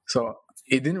left. So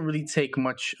it didn't really take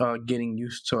much getting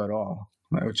used to at all,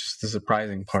 which is the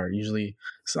surprising part. Usually,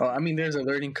 so I mean, there's a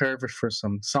learning curve for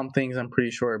some things, I'm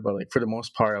pretty sure, but like for the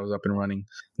most part, I was up and running.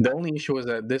 The only issue was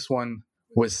that this one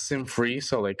was SIM free,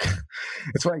 so like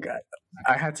it's like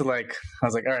I had to I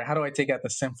was like, all right, how do I take out the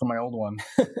SIM from my old one?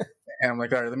 And I'm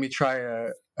like, all right, let me try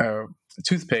a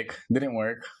toothpick. Didn't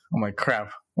work. I'm like,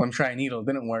 crap. Let me try a needle.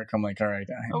 Didn't work. I'm like, all right.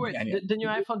 The new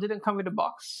iPhone didn't come with a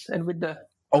box and with the...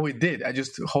 Oh, it did.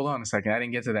 Hold on a second. I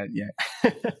didn't get to that yet.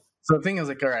 So the thing is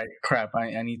like, all right, crap.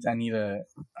 I need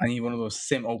one of those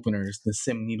SIM openers, the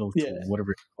SIM needle tool,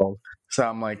 whatever it's called. So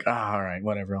I'm like, all right,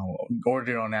 whatever. I'll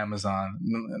order it on Amazon.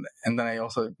 And then I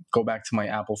also go back to my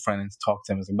Apple friend and talk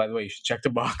to him. I was like, by the way, you should check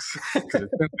the box.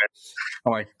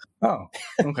 I'm like, oh,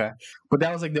 okay. But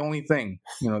that was like the only thing,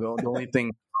 the only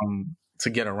thing to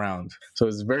get around. So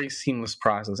it's a very seamless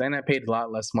process. And I paid a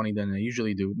lot less money than I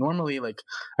usually do. Normally,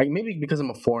 maybe because I'm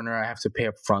a foreigner, I have to pay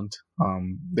up front.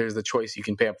 There's the choice. You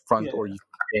can pay up front or you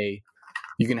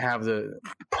can have the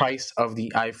price of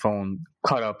the iPhone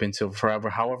cut up into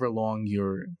however long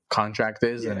your contract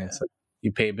is. And it's like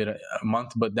you pay a bit a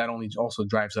month, but that only also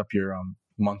drives up your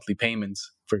monthly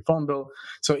payments for your phone bill.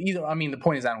 So the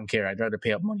point is I don't care. I'd rather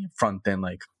pay up money up front than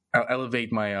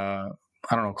elevate my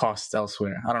costs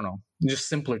elsewhere. I don't know. Just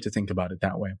simpler to think about it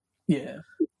that way. Yeah.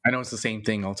 I know it's the same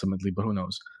thing ultimately, but who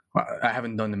knows? I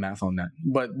haven't done the math on that.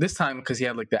 But this time, because he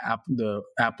had like the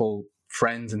Apple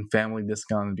friends and family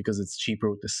discount, because it's cheaper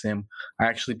with the SIM, I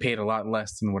actually paid a lot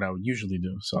less than what I would usually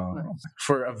do. So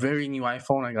for a very new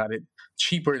iPhone, I got it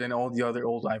cheaper than all the other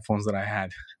old iPhones that I had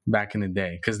back in the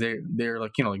day, because they're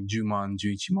like like Juman,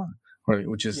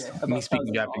 which is me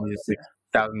speaking Japanese,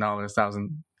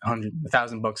 $1,000,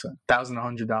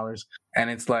 $1,100, and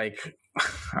it's like,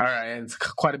 all right, it's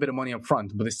quite a bit of money up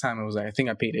front. But this time I think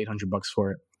I paid $800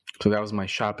 for it. So that was my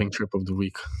shopping trip of the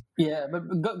week. Yeah, but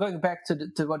going back to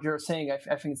what you're saying, I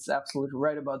think it's absolutely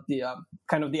right about the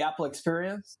kind of the Apple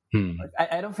experience.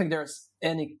 I don't think there's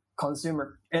any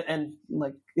consumer, and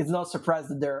it's no surprise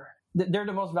that they're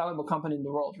the most valuable company in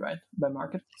the world, right, by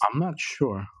market. I'm not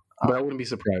sure, but I wouldn't be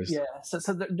surprised. Yeah, so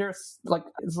there's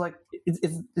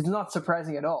it's not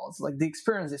surprising at all. It's like the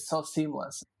experience is so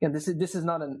seamless. And this is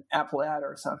not an Apple ad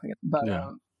or something, but.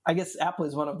 I guess Apple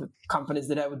is one of the companies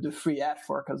that I would do free ad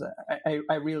for, because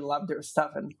I really love their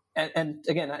stuff. And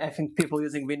again, I think people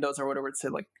using Windows or whatever would say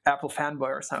like Apple fanboy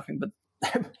or something, but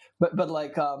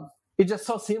it's just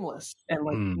so seamless.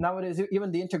 And nowadays,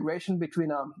 even the integration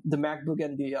between the MacBook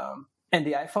and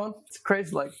the iPhone, it's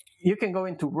crazy. Like you can go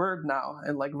into Word now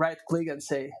and right click and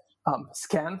say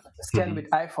scan with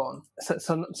iPhone.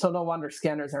 So no wonder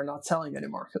scanners are not selling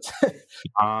anymore.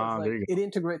 It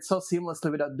integrates so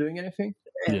seamlessly without doing anything.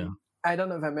 And I don't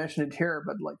know if I mentioned it here,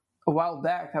 but a while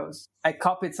back, I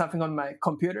copied something on my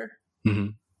computer,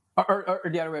 or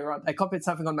the other way around. I copied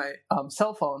something on my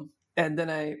cell phone, and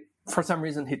then I, for some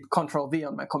reason, hit Control V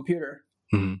on my computer,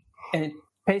 and it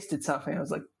pasted something. I was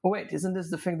like, oh, wait, isn't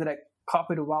this the thing that I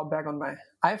copied a while back on my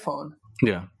iPhone?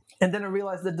 Yeah. And then I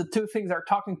realized that the two things are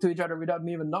talking to each other without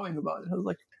me even knowing about it. I was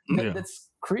like, that's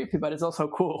creepy, but it's also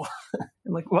cool.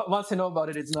 And once you know about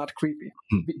it, it's not creepy.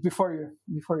 Before you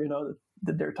know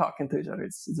that they're talking to each other,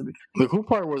 it's a bit. The cool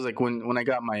part was when I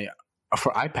got my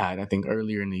for iPad, I think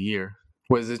earlier in the year,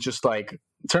 was it just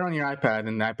turn on your iPad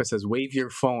and the iPad says wave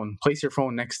your phone, place your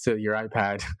phone next to your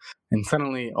iPad, and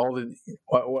suddenly I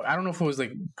don't know if it was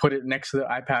put it next to the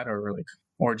iPad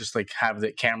or just have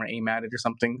the camera aim at it or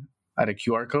something. At a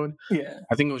QR code. Yeah.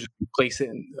 I think it was just place it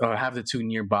and have the two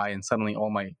nearby, and suddenly all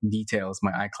my details,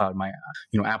 my iCloud, my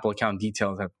Apple account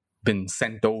details have been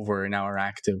sent over and now are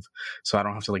active. So I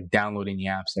don't have to download any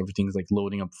apps. Everything's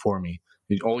loading up for me.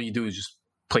 All you do is just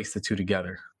place the two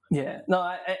together. Yeah. No,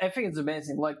 I think it's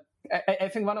amazing. I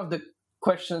think one of the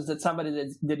questions that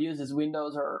somebody that uses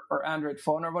Windows or Android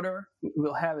phone or whatever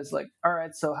will have is all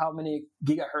right, so how many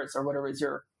gigahertz or whatever is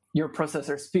your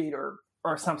processor speed or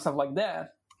some stuff like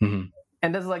that. Mm-hmm.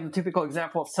 And that's the typical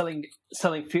example of selling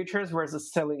features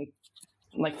versus selling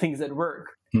things that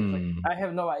work. I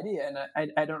have no idea,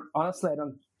 and I don't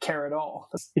care at all.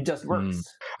 It just works.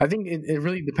 I think it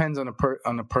really depends on a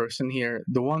person here.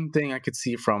 The one thing I could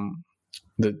see from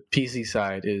the PC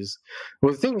side is,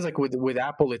 the thing is with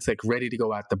Apple, it's ready to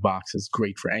go out the box. It's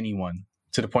great for anyone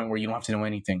to the point where you don't have to know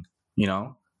anything.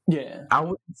 Yeah. I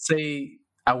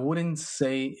wouldn't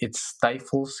say it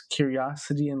stifles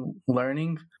curiosity and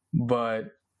learning, but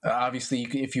obviously,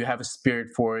 if you have a spirit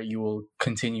for it, you will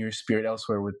continue your spirit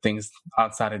elsewhere with things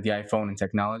outside of the iPhone and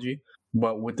technology.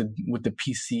 But with the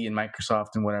PC and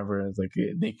Microsoft and whatever, it's like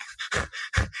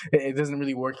it doesn't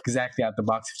really work exactly out the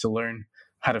box. You have to learn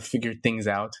how to figure things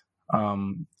out.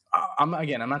 I'm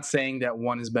not saying that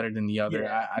one is better than the other.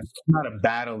 Yeah. It's not a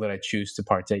battle that I choose to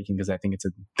partake in because I think it's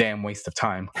a damn waste of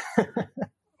time.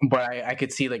 But I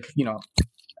could see, like,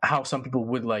 how some people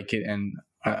would like it and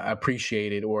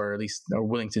appreciate it, or at least are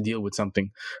willing to deal with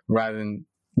something rather than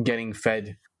getting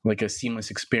fed like a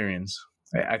seamless experience.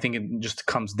 I think it just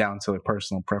comes down to like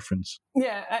personal preference.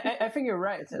 Yeah, I think you're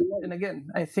right. And again,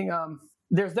 I think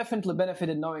there's definitely benefit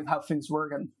in knowing how things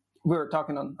work. And we were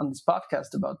talking on this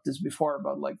podcast about this before,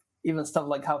 about like even stuff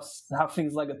like how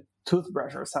things like a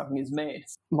toothbrush or something is made.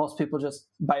 Most people just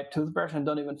buy a toothbrush and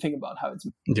don't even think about how it's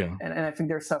made. Yeah. And I think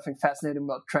there's something fascinating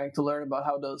about trying to learn about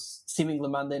how those seemingly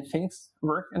mundane things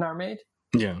work and are made.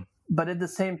 Yeah. But at the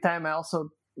same time, I also,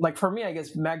 like, for me, I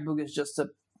guess MacBook is just a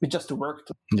work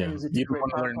tool. Yeah. I use it to create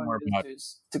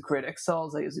PowerPoint, to create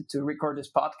Excels. I use it to record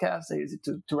this podcast. I use it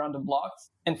to run the blogs.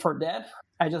 And for that,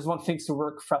 I just want things to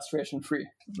work frustration free.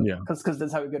 Yeah. Because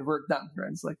that's how you get work done, right?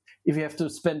 It's like if you have to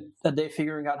spend a day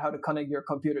figuring out how to connect your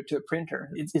computer to a printer,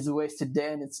 it's a wasted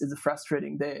day and it's a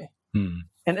frustrating day. And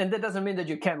that doesn't mean that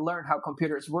you can't learn how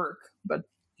computers work. But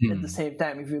at the same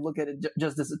time, if you look at it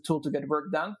just as a tool to get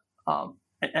work done,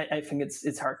 I think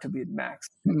it's hard to beat Macs.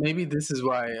 Maybe this is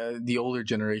why the older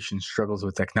generation struggles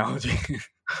with technology.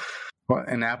 Well,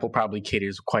 and Apple probably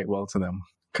caters quite well to them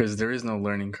because there is no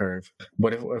learning curve.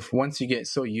 But if once you get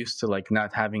so used to like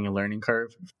not having a learning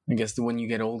curve, I guess when you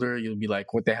get older, you'll be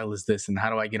like, what the hell is this? And how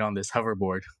do I get on this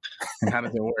hoverboard? And how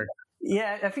does it work?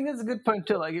 Yeah, I think that's a good point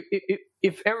too. Like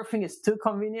if everything is too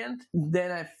convenient,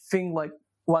 then I think like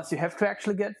once you have to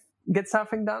actually get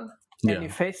something done, and you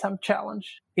face some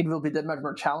challenge, it will be that much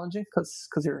more challenging because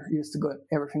you're used to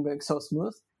everything going so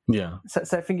smooth. Yeah.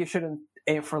 So I think you shouldn't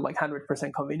aim for like 100%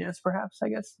 convenience, perhaps, I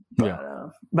guess.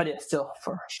 But yeah, still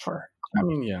for I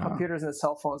mean, computers and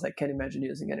cell phones, I can't imagine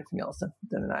using anything else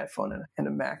than an iPhone and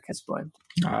a Mac at this point.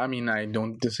 I mean, I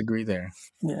don't disagree there.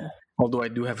 Yeah. Although I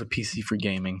do have a PC for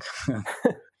gaming.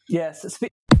 Yes.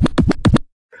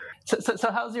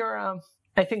 So how's your?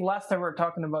 I think last time we were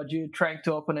talking about you trying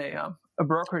to open a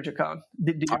brokerage account.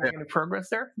 Did you make any progress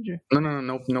there?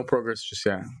 No progress just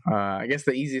yet. I guess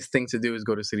the easiest thing to do is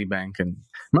go to Citibank. And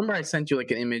remember, I sent you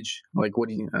like an image, like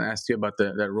I asked you about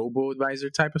that robo advisor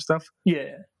type of stuff.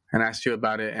 Yeah. And I asked you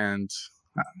about it, and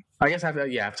I guess I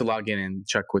have to log in and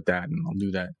check with that, and I'll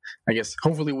do that. I guess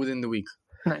hopefully within the week.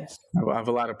 Nice. I have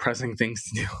a lot of pressing things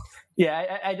to do.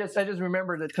 Yeah, I just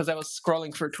remembered it because I was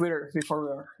scrolling through Twitter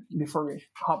before we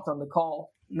hopped on the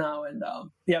call now, and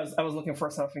I was looking for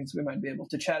some things we might be able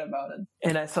to chat about,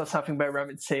 and I saw something by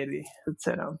Ramit Sethi that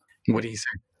said, what did he say?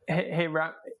 Hey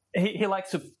Ram, he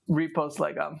likes to repost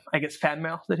like I guess fan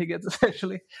mail that he gets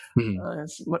essentially.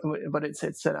 But it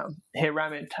said, hey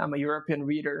Ramit, I'm a European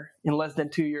reader. In less than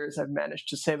 2 years, I've managed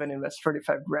to save and invest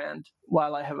 35 grand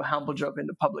while I have a humble job in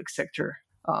the public sector.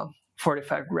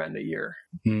 45 grand a year.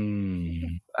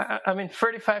 I mean,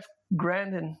 35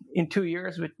 grand in 2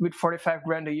 years with 45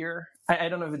 grand a year. I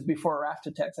don't know if it's before or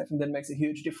after tax. I think that makes a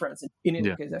huge difference. In any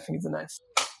case, I think it's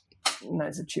a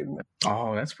nice achievement.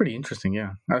 Oh, that's pretty interesting.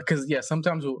 Yeah. Because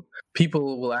sometimes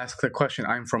people will ask the question,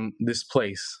 I'm from this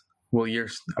place. Will your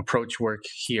approach work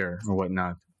here or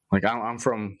whatnot? Like I'm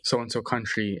from so-and-so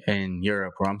country in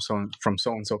Europe, or I'm from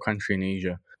so-and-so country in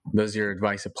Asia. Does your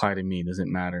advice apply to me? Does it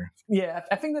matter? Yeah,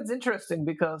 I think that's interesting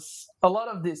because a lot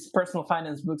of these personal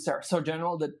finance books are so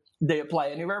general that they apply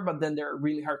anywhere, but then they're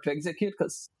really hard to execute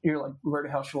because you're like, where the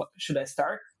hell should I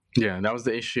start? Yeah, that was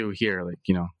the issue here. Like,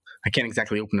 I can't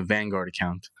exactly open a Vanguard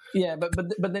account. Yeah, but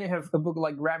then you have a book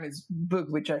like Ramit's book,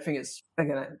 which I think is,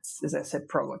 again, as I said,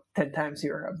 probably 10 times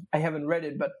here. I haven't read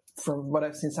it, but from what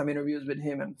I've seen some interviews with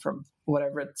him and from what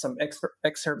I've read some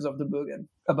excerpts of the book and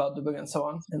about the book and so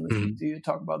on, and listening to you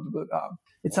talk about the book,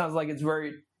 it sounds like it's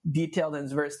very detailed and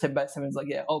it's very step by step. It's like,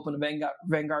 open a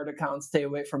Vanguard account, stay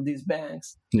away from these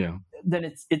banks. Yeah. Then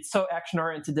it's so action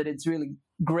oriented that it's really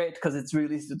great because it's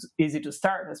really easy to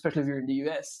start, especially if you're in the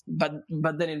US. But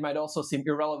then it might also seem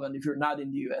irrelevant if you're not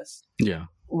in the US. Yeah.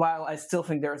 While I still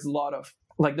think there's a lot of,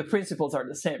 like, the principles are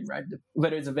the same, right?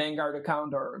 Whether it's a Vanguard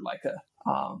account or like a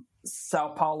Sao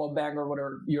Paulo bank or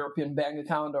whatever European bank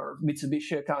account or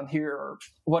Mitsubishi account here or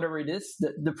whatever it is,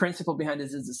 the principle behind it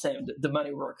is the same. The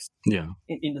money works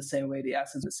in the same way, the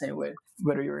assets the same way,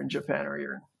 whether you're in Japan or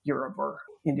you're in Europe or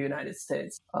in the United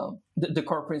States. The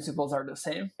core principles are the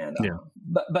same. And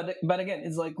but again,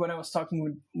 it's like when I was talking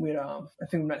with I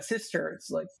think with my sister, it's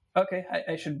like, okay,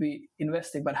 I should be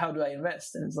investing, but how do I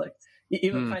invest? And it's like,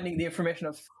 Even finding the information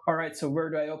of, all right, so where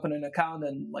do I open an account,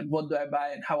 and like what do I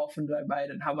buy, and how often do I buy it,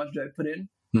 and how much do I put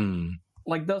in?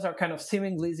 Like those are kind of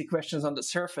seemingly easy questions on the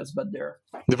surface, but they're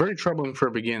very troubling for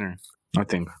a beginner, I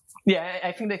think. Yeah,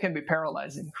 I think they can be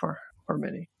paralyzing for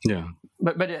many. Yeah.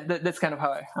 But yeah, that's kind of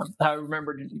how I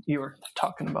remembered you were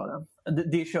talking about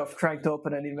the issue of trying to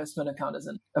open an investment account as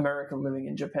an American living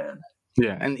in Japan.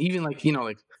 Yeah, and even like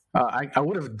I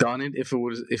would have done it if it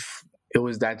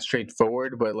was that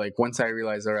straightforward. But like once I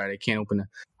realized, all right, I can't open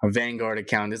a Vanguard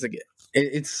account. It's like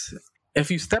it's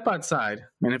if you step outside,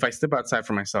 and if I step outside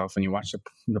for myself, and you watch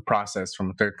the process from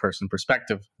a third person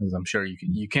perspective, as I'm sure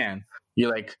you can,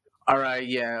 you're like, all right,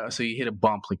 yeah. So you hit a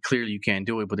bump, like clearly you can't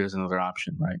do it, but there's another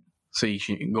option, right? So you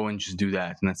should go and just do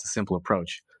that, and that's a simple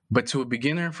approach. But to a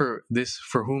beginner for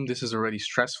whom this is already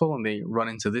stressful, and they run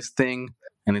into this thing,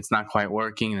 and it's not quite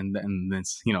working, and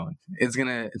it's it's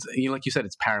like you said,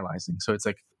 it's paralyzing. So it's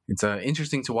like it's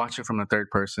interesting to watch it from a third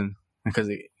person, because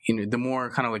the more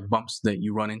kind of like bumps that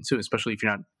you run into, especially if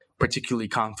you're not particularly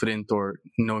confident or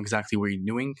know exactly what you're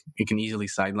doing, it can easily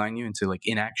sideline you into like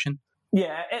inaction.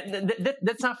 Yeah,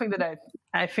 that's something that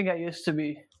I think I used to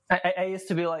be. I used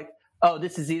to be like, oh,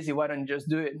 this is easy. Why don't you just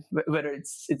do it? Whether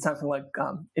it's something like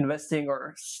investing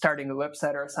or starting a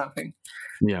website or something.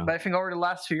 Yeah. But I think over the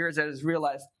last few years, I just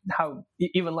realized how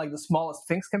even like the smallest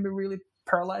things can be really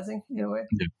paralyzing in a way.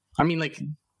 Yeah. I mean, like,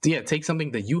 yeah, take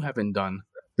something that you haven't done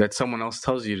that someone else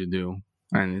tells you to do,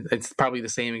 and it's probably the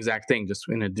same exact thing, just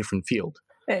in a different field.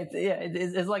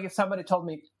 It's like if somebody told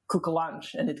me cook a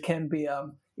lunch, and it can be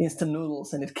instant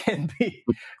noodles, and it can be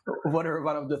whatever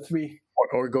one of the three.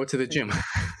 Or go to the gym.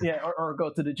 Yeah, or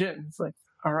go to the gym. It's like,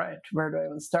 all right, where do I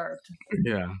even start?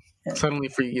 Yeah. Suddenly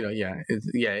for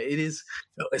it is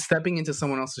stepping into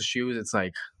someone else's shoes. It's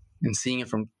like, and seeing it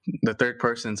from the third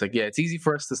person, it's like, yeah, it's easy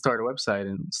for us to start a website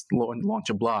and launch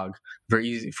a blog. Very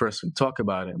easy for us to talk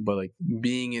about it. But like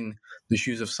being in the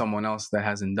shoes of someone else that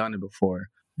hasn't done it before,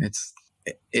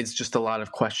 it's just a lot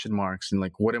of question marks, and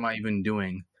like, what am I even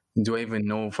doing? Do I even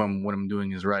know if what I'm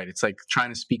doing is right? It's like trying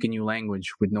to speak a new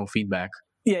language with no feedback.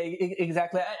 Yeah,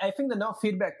 exactly. I think the no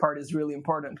feedback part is really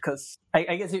important, because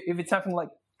I guess if it's something like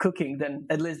cooking, then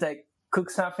at least I cook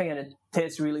something and it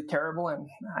tastes really terrible, and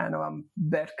I know I'm a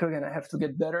bad cook and I have to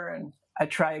get better, and I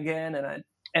try again,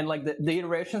 and like the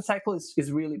iteration cycle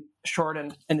is really short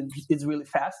and it's really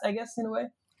fast, I guess, in a way.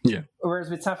 Yeah.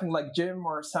 Whereas with something like gym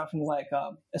or something like,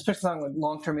 especially something like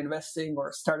long-term investing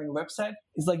or starting a website,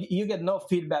 it's like you get no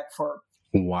feedback for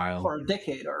a while, for a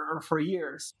decade or for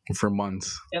years, for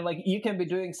months. And like you can be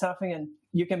doing something and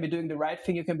you can be doing the right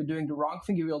thing, you can be doing the wrong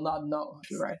thing, you will not know,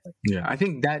 right? Yeah, I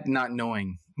think that not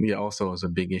knowing, also is a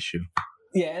big issue.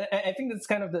 Yeah, and I think that's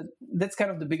kind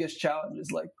of the biggest challenge,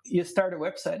 is like you start a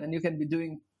website and you can be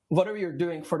doing whatever you're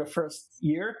doing for the first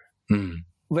year.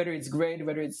 Whether it's great,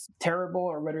 whether it's terrible,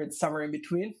 or whether it's somewhere in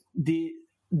between, the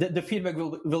feedback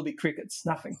will be crickets,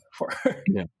 nothing for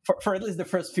at least the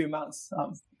first few months,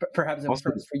 perhaps in the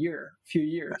first few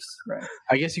years, right?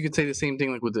 I guess you could say the same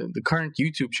thing like with the current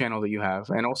YouTube channel that you have,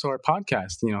 and also our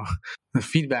podcast. The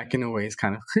feedback in a way is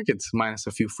kind of crickets, minus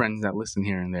a few friends that listen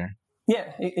here and there.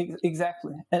 Yeah,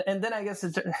 exactly. And then I guess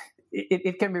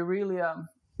it can be really.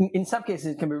 In some cases,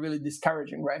 it can be really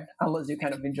discouraging, right? Unless you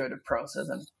kind of enjoy the process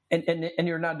and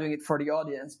you're not doing it for the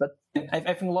audience. But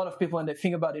I think a lot of people, when they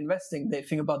think about investing, they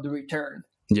think about the return.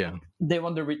 Yeah. They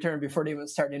want the return before they even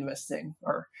start investing.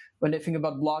 Or when they think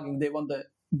about blogging, they want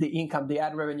the income, the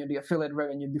ad revenue, the affiliate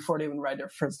revenue before they even write their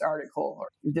first article. Or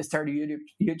if they start a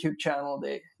YouTube channel,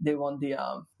 they want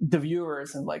the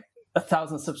viewers and like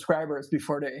 1,000 subscribers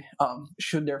before they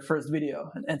shoot their first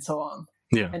video and so on.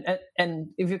 Yeah. And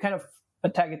if you kind of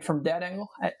attack it from that angle,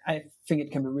 I think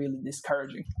it can be really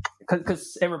discouraging,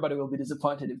 because everybody will be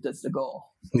disappointed if that's the goal.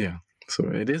 Yeah, so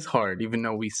it is hard, even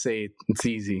though we say it's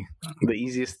easy. The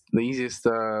easiest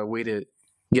way to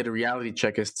get a reality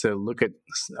check is to look at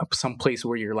some place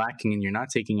where you're lacking and you're not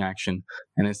taking action,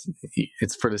 and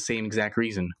it's for the same exact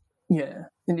reason. Yeah,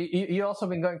 and you've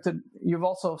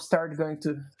also started going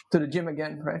to the gym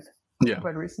again, right? Yeah,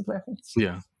 quite recently, I think.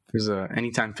 Yeah, there's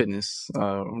Anytime Fitness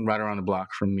right around the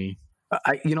block from me.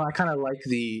 I kind of like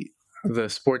the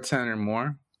sports center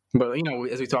more, but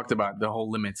as we talked about, the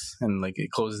whole limits and like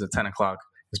it closes at 10 o'clock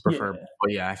is preferred. Yeah.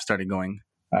 But yeah, I've started going.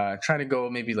 Try to go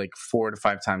maybe like 4 to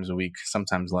 5 times a week,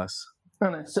 sometimes less. Oh,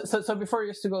 nice. So before you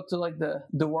used to go to like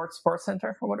the Ward Sports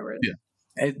Center or whatever it is.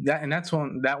 Yeah,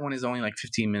 that one is only like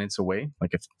 15 minutes away,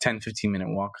 like a 10-15 minute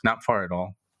walk, not far at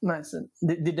all. Nice. And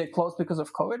did they close because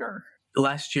of COVID or?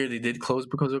 Last year they did close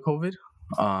because of COVID.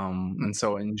 And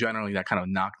so in generally that kind of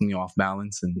knocked me off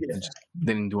balance and just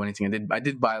didn't do anything. I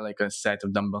did buy like a set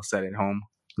of dumbbell set at home,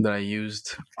 that I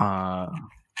used.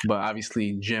 But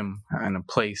obviously, gym and a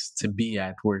place to be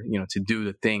at, where to do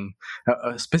the thing,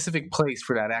 a specific place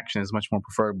for that action is much more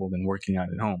preferable than working out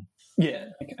at home. Yeah,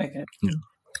 I can. Yeah.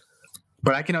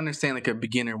 But I can understand like a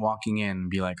beginner walking in and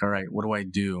be like, all right, what do I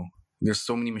do? There's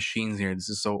so many machines here. This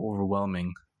is so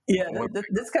overwhelming. Yeah,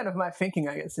 that's kind of my thinking,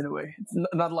 I guess, in a way. It's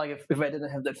not like if I didn't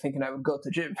have that thinking, I would go to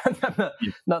gym. I'm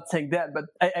not saying that, but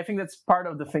I think that's part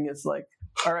of the thing is like,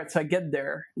 all right, so I get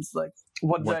there. It's like,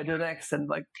 what do I do next? And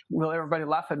like, will everybody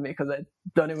laugh at me because I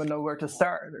don't even know where to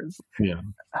start?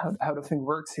 How the thing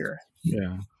works here.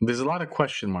 Yeah, there's a lot of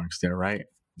question marks there, right?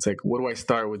 It's like, what do I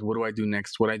start with? What do I do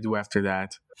next? What do I do after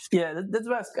that? Yeah, that's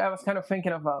what I was kind of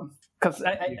thinking of. Because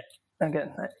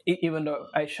again, even though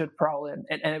I should probably,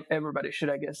 and everybody should,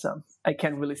 I guess, I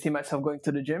can't really see myself going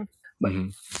to the gym. But,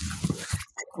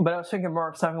 but I was thinking more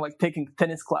of something like taking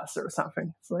tennis class or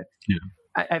something. It's like,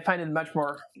 I find it much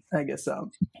more, I guess,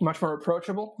 much more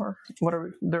approachable, or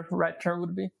whatever the right term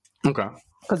would be. Okay.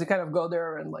 Because you kind of go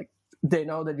there and like they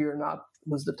know that you're not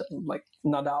like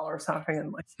Nadal or something,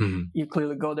 and like you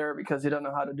clearly go there because you don't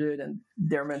know how to do it, and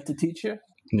they're meant to teach you.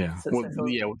 Yeah. With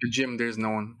the gym, there's no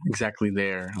one exactly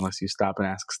there unless you stop and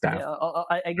ask staff. Yeah,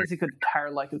 I guess you could hire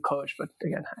like a coach, but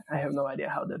again, I have no idea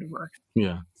how that would work.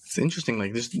 Yeah, it's interesting.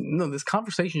 Like this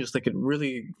conversation just like it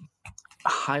really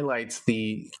highlights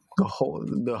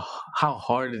how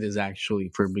hard it is actually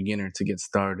for a beginner to get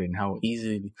started, and how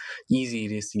easy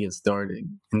it is to get started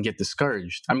and get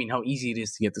discouraged. I mean, how easy it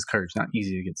is to get discouraged, not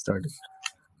easy to get started.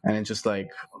 And it's just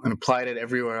like, and applied it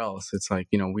everywhere else. It's like,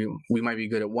 we might be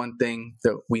good at one thing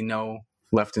that we know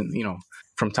left in,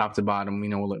 from top to bottom, we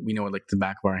know it like the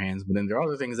back of our hands, but then there are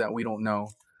other things that we don't know,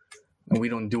 and we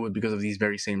don't do it because of these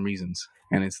very same reasons.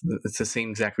 And it's the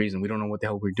same exact reason. We don't know what the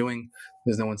hell we're doing.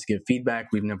 There's no one to give feedback.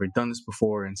 We've never done this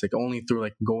before. And it's like only through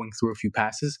like going through a few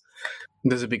passes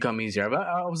does it become easier. But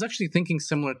I was actually thinking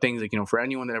similar things, like, for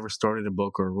anyone that ever started a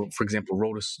book, or for example,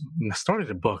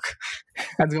 started a book.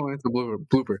 That's going into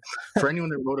blooper. For anyone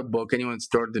that wrote a book, anyone that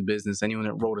started a business, anyone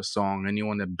that wrote a song,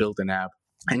 anyone that built an app,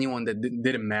 anyone that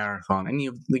did a marathon, any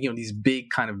of these big,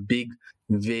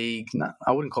 vague,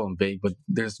 I wouldn't call them vague, but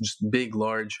there's just big,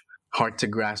 large, hard to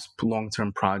grasp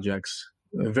long-term projects.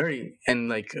 And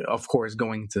like, of course,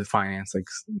 going to finance, like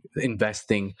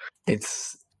investing,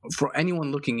 it's for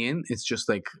anyone looking in, it's just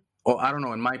like, I don't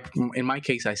know. In my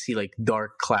case, I see like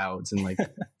dark clouds and like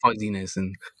fuzziness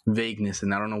and vagueness,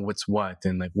 and I don't know what's what,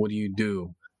 and like, what do you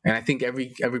do? And I think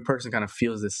every person kind of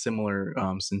feels this similar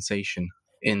sensation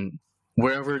in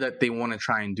wherever that they want to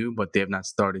try and do, but they have not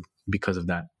started because of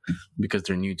that, because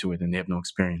they're new to it and they have no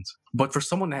experience. But for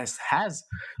someone that has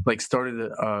like started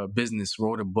a business,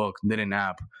 wrote a book, did an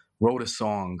app, wrote a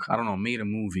song, I don't know, made a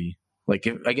movie, like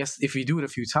I guess if you do it a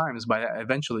few times, by that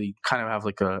eventually kind of have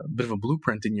like a bit of a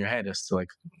blueprint in your head as to like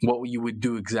what you would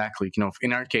do exactly.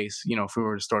 In our case, if we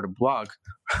were to start a blog,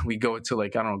 we go to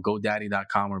like, I don't know,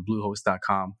 GoDaddy.com or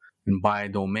Bluehost.com and buy a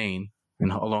domain,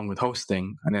 and along with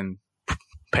hosting, and then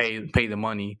pay the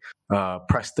money,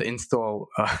 press the install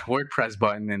WordPress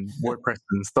button, and WordPress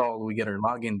is installed. We get our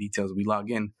login details. We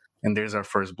log in, and there's our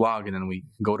first blog. And then we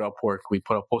go to Upwork. We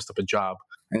post up a job,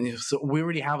 and so we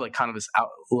already have like kind of this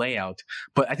layout.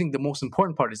 But I think the most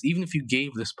important part is, even if you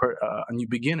gave this a new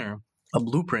beginner a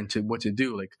blueprint to what to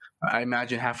do, like I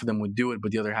imagine half of them would do it,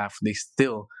 but the other half, they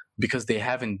still, because they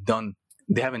haven't done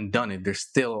it, there's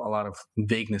still a lot of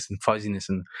vagueness and fuzziness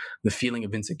and the feeling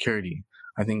of insecurity.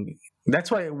 I think that's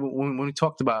why when we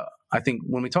talked about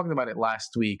it last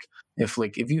week,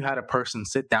 if you had a person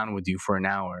sit down with you for an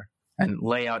hour and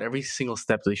lay out every single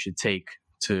step they should take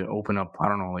to open up, I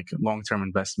don't know, like long-term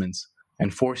investments,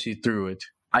 and force you through it,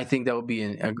 I think that would be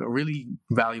a really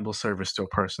valuable service to a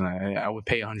person. I would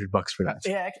pay $100 for that.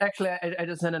 Yeah, actually, I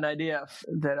just had an idea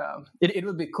that it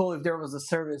would be cool if there was a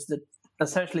service that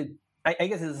essentially, I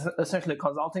guess it's essentially a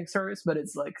consulting service, but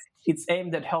it's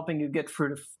aimed at helping you get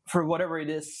through whatever it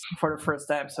is for the first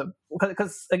time. So,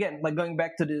 because again, like going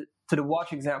back to the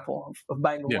watch example of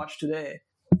buying a watch today,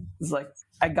 it's like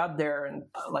I got there and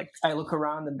like I look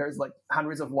around and there's like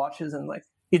hundreds of watches, and like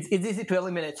it's easy to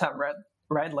eliminate some,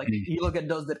 right? Like you look at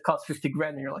those that cost $50,000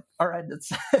 and you're like, all right,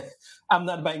 that's I'm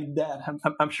not buying that.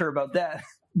 I'm sure about that.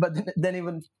 But then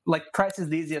even like price is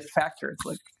the easiest factor. It's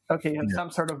like, okay, you have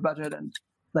some sort of budget, and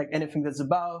like anything that's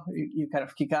above, you kind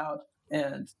of kick out,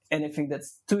 and anything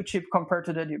that's too cheap compared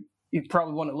to that, you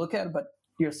probably want to look at, but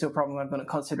you're still probably not going to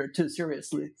consider too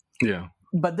seriously. Yeah.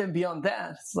 But then beyond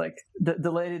that, it's like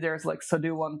the lady there is like, so do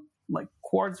you want like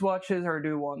quartz watches, or do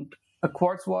you want a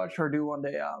quartz watch, or do you want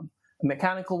a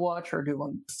mechanical watch or do you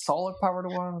want a solar powered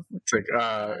one?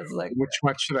 It's like, which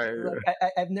watch should I?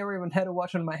 Like, I've never even had a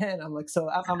watch on my hand. I'm like, so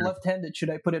I'm left-handed. Should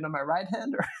I put it on my right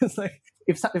hand? Or it's like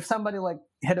if somebody like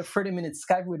had a 30-minute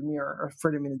Skype with me or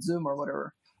 30-minute Zoom or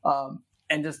whatever,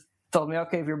 and just told me,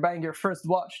 okay, if you're buying your first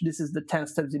watch, this is the 10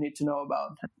 steps you need to know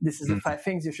about. This is the 5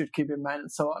 things you should keep in mind,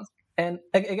 and so on. And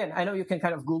again, I know you can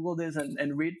kind of Google this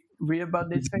and read about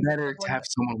these things. It's better to have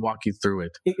someone walk you through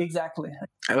it. Exactly.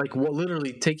 Like,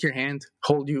 literally take your hand,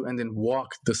 hold you, and then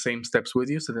walk the same steps with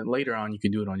you, so that later on you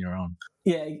can do it on your own.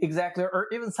 Yeah, exactly. Or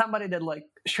even somebody that like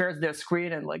shares their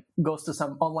screen and like goes to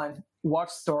some online watch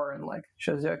store and like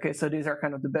shows you, okay, so these are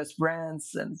kind of the best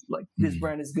brands, and like this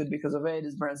brand is good because of A,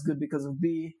 this brand is good because of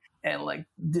B, and like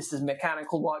this is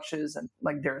mechanical watches, and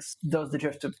like there's those that you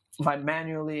have to wind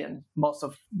manually, and most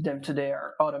of them today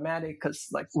are automatic because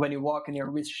like when you walk and your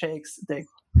wrist shakes, they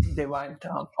wind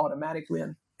automatically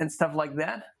and stuff like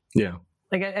that. Yeah.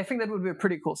 Like I think that would be a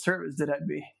pretty cool service that I'd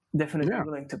be definitely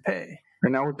willing to pay.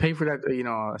 And I would pay for that,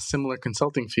 a similar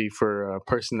consulting fee for a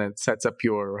person that sets up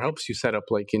or helps you set up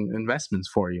like investments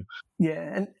for you.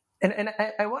 Yeah, and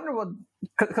I wonder what,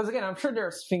 because again, I'm sure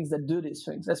there's things that do these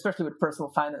things, especially with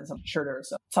personal finance. I'm sure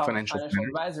there's financial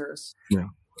advisors,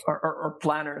 or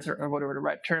planners, or whatever the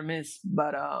right term is.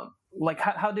 But like,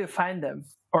 how do you find them,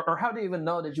 or how do you even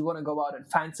know that you want to go out and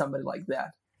find somebody like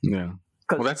that? Yeah,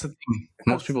 well, that's the thing.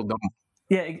 Most people don't.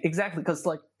 Yeah, exactly. Because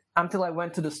like, until I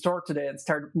went to the store today and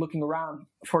started looking around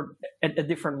at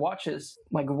different watches,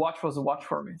 like a watch was a watch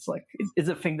for me. It's like it's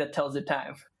a thing that tells the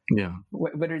time. Yeah.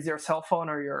 Whether it's your cell phone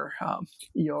or your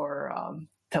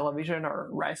television or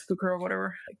rice cooker or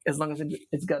whatever, as long as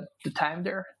it's got the time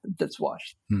there, that's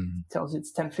watch. It tells you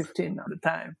it's 10:15 at the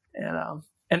time,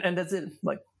 and that's it.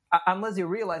 Like unless you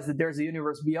realize that there's a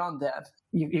universe beyond that,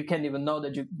 you can't even know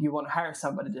that you want to hire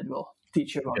somebody that will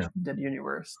teach you about that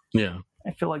universe. Yeah.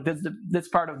 I feel like that's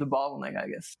part of the bottleneck, I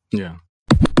guess. Yeah.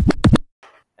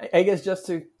 I guess just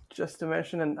to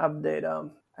mention an update,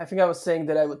 I think I was saying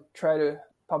that I would try to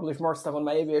publish more stuff on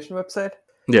my aviation website.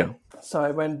 Yeah. So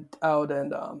I went out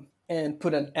and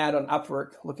put an ad on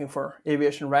Upwork looking for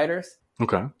aviation writers.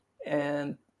 Okay.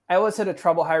 And I always had a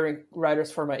trouble hiring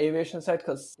writers for my aviation site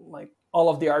because like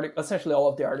essentially all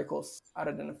of the articles,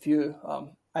 other than a few,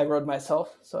 I wrote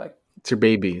myself. So it's your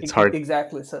baby. It's hard.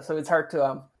 Exactly. So it's hard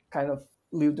to kind of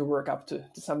leave the work up to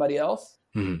somebody else.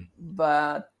 Mm-hmm.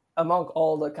 But among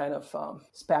all the kind of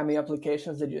spammy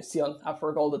applications that you see on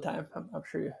Upwork all the time, I'm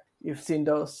sure you've seen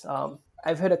those.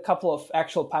 I've had a couple of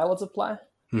actual pilots apply.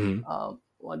 Mm-hmm.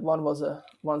 Like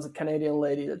one's a Canadian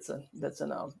lady that's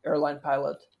an airline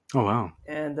pilot. Oh wow!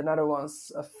 And another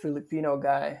one's a Filipino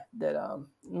guy that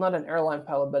not an airline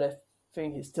pilot, but I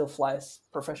think he still flies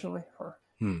professionally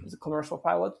he's a commercial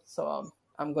pilot. So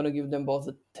I'm going to give them both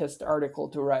a test article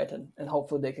to write, and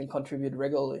hopefully they can contribute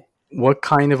regularly. What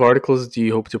kind of articles do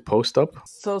you hope to post up?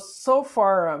 So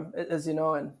far, as you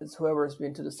know, and as whoever's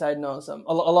been to the site knows, a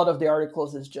lot of the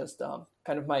articles is just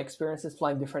kind of my experiences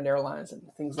flying different airlines and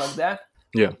things like that.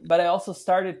 Yeah. But I also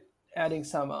started adding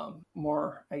some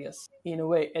more, I guess, in a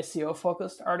way,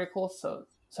 SEO-focused articles. So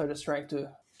just trying to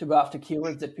go after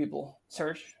keywords that people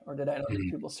search or that I know that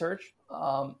people search.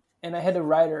 And I had a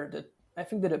writer that I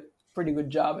think did a pretty good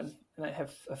job, and I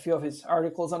have a few of his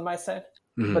articles on my site.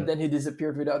 Mm-hmm. But then he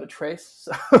disappeared without a trace.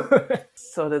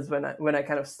 So that's when I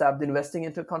kind of stopped investing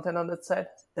into content on that site,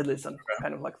 at least on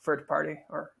kind of like third party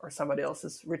or somebody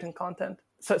else's written content.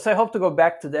 So I hope to go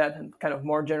back to that and kind of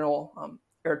more general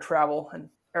air travel and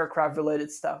aircraft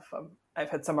related stuff. I've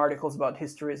had some articles about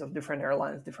histories of different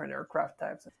airlines, different aircraft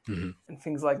types, and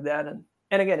things like that.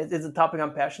 And again, it's a topic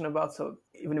I'm passionate about. So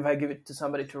even if I give it to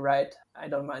somebody to write, I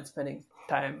don't mind spending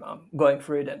time going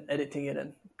through it and editing it,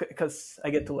 and because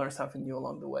I get to learn something new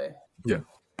along the way. Yeah.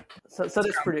 So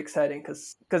that's pretty exciting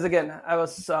because again,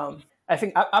 I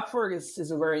think Upwork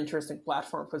is a very interesting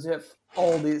platform because you have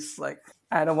all these, like,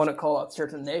 I don't want to call out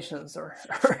certain nations or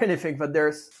anything, but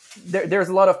there's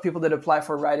a lot of people that apply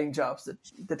for writing jobs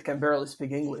that can barely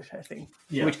speak English, I think,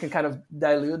 which can kind of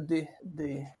dilute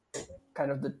the kind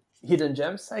of the hidden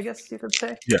gems, I guess you could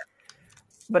say. Yeah.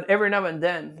 But every now and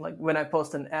then, like when I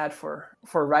post an ad for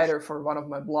a writer for one of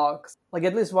my blogs, like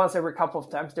at least once every couple of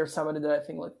times, there's somebody that I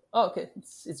think like, oh, okay,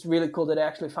 it's really cool that I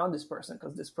actually found this person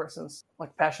because this person's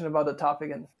like passionate about the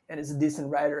topic and is a decent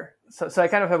writer. So I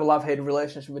kind of have a love-hate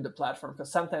relationship with the platform because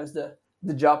sometimes the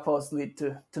job posts lead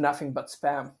to nothing but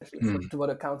spam, to what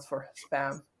accounts for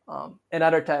spam. And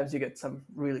other times you get some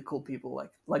really cool people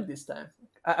like this time.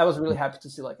 I was really happy to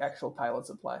see like actual pilots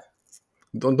apply.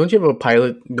 Don't you have a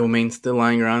pilot domain still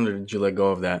lying around, or did you let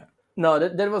go of that? No,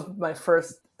 that was my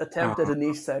first attempt at a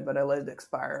niche site, but I let it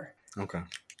expire. Okay.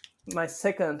 my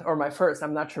second or my first,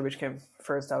 I'm not sure which came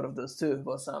first out of those two,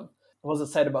 was a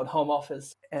site about home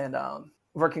office and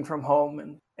working from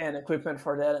home and equipment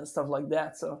for that and stuff like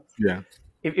that. So Yeah,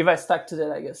 if I stuck to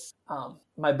that, I guess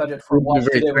my budget it for would be watch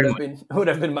very today timely. would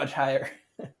have been much higher.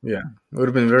 Yeah, it would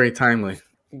have been very timely.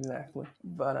 Exactly.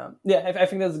 But yeah, I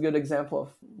think that's a good example of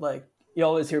like you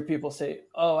always hear people say,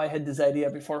 "Oh, I had this idea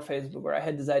before Facebook," or "I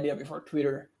had this idea before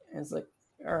Twitter," and it's like,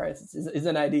 all right, it's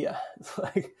an idea. It's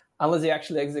like unless you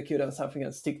actually execute on something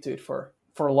and stick to it for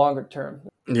a longer term,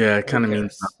 Yeah, it who kind of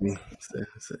means cares?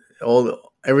 nothing.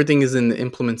 Everything is in the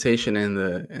implementation and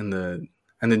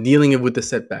the dealing with the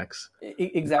setbacks.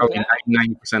 Exactly.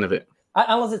 Probably 90% of it.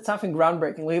 Unless it's something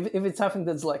groundbreaking. Like if it's something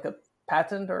that's like a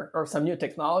patent or some new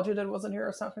technology that wasn't here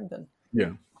or something, then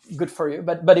Yeah, good for you.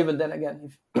 But even then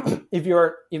again, if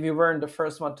if you weren't the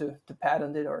first one to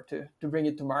patent it or to bring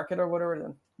it to market or whatever,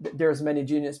 then there's many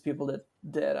genius people that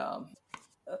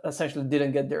essentially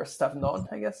didn't get their stuff known,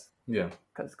 I guess, yeah,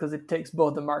 because it takes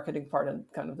both the marketing part and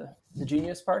kind of the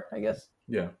genius part, I guess.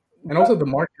 yeah. And also the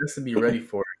market has to be ready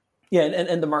for it. Yeah,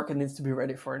 and the market needs to be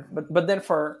ready for it. But then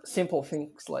for simple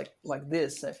things like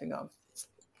this, I think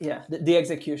yeah, the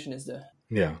execution is the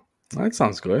Yeah, that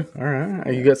sounds good. All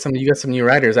right, you got some new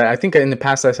writers. I think in the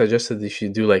past I suggested they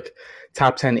should do like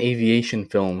top 10 aviation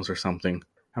films or something.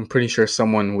 I'm pretty sure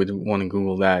someone would want to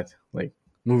Google that, like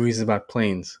movies about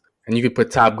planes, and you could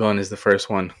put Top Gun as the first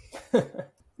one.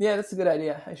 yeah, that's a good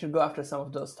idea. I should go after some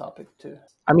of those topics too.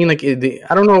 I mean, like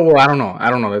I don't know. Well, I don't know. I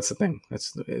don't know. That's the thing.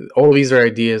 That's all of these are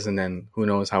ideas, and then who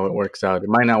knows how it works out. It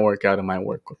might not work out. It might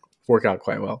work out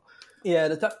quite well. Yeah,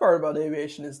 the tough part about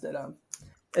aviation is that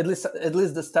at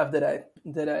least the stuff that I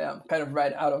kind of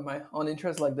write out of my own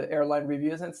interest, like the airline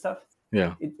reviews and stuff,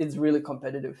 Yeah, it's really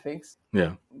competitive things.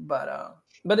 yeah.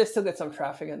 But they still get some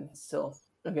traffic, and still,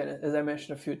 again, as I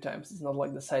mentioned a few times, it's not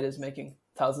like the site is making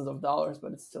thousands of dollars,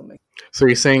 but it's still making. So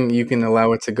you're saying you can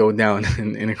allow it to go down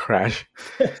in a crash?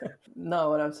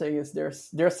 No, what I'm saying is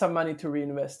there's some money to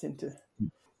reinvest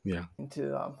Yeah.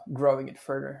 into growing it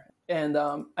further. And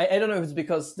I don't know if it's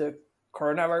because the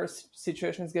coronavirus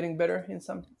situation is getting better in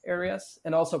some areas,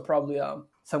 and also probably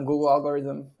some Google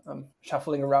algorithm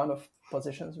shuffling around of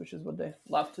positions, which is what they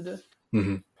love to do.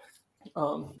 Hmm.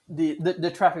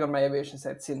 The traffic on my aviation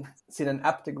site seen an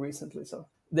uptick recently, so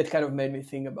that kind of made me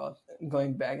think about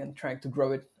going back and trying to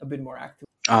grow it a bit more actively.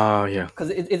 Oh, yeah. Because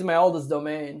it's my oldest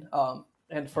domain,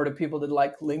 and for the people that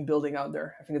like link building out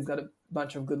there, I think it's got a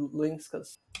bunch of good links,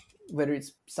 because whether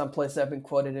it's some place I've been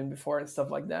quoted in before and stuff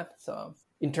like that. So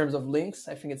in terms of links,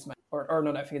 I think it's or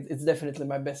not, I think it's definitely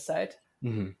my best site.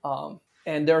 Hmm.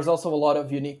 And there's also a lot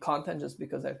of unique content, just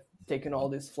because I've taken all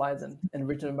these flights and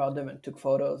written about them and took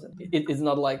photos. And it's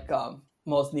not like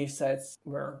most niche sites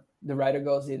where the writer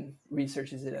goes in,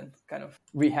 researches it, and kind of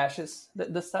rehashes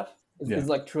the stuff. It's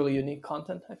like truly unique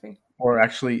content, I think. Or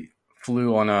actually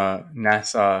flew on a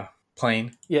NASA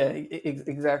plane. Yeah,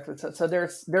 exactly. So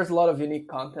there's a lot of unique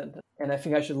content, and I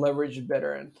think I should leverage it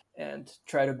better and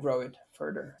try to grow it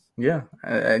further. Yeah,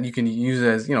 and you can use it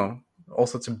as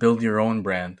also to build your own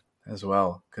brand as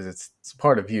well, because it's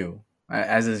part of you,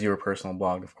 as is your personal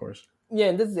blog, of course. Yeah,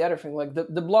 and this is the other thing. Like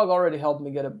the blog already helped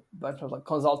me get a bunch of like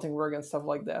consulting work and stuff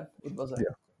like that. It was a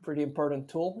pretty important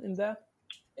tool in that.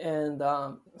 And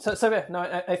so yeah, no,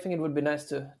 I think it would be nice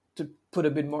to put a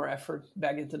bit more effort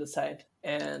back into the site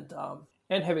and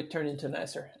have it turn into a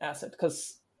nicer asset.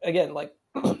 Because again, like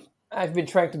I've been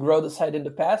trying to grow the site in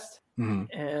the past,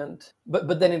 and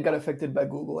but then it got affected by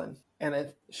Google, and I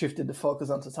shifted the focus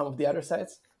onto some of the other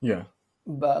sites. Yeah.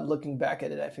 But looking back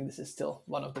at it, I think this is still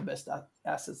one of the best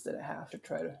assets that I have to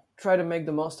try to make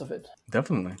the most of it.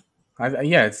 Definitely.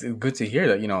 Yeah, it's good to hear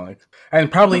that,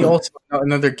 and probably also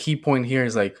another key point here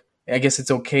is like, I guess it's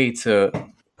okay to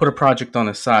put a project on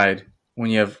the side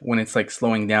when it's like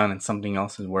slowing down and something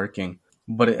else is working.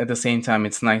 But at the same time,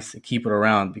 it's nice to keep it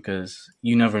around, because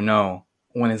you never know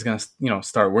when it's going to,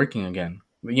 start working again.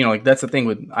 But, like that's the thing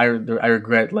with, I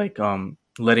regret like,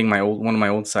 letting one of my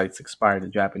old sites expire, the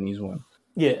Japanese one.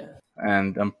 Yeah.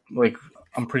 And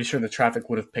I'm pretty sure the traffic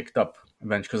would have picked up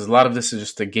eventually, because a lot of this is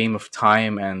just a game of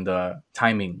time and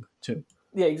timing too.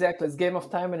 Yeah, exactly. It's a game of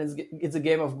time, and it's a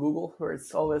game of Google, where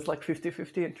it's always like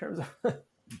 50-50 in terms of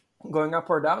going up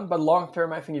or down. But long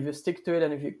term, I think if you stick to it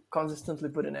and if you consistently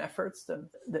put in efforts,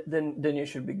 then you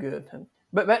should be good.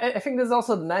 But I think there's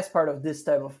also the nice part of this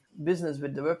type of business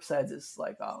with the websites is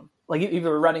like if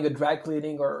you're running a dry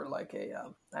cleaning or like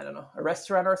a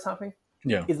restaurant or something.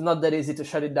 Yeah, it's not that easy to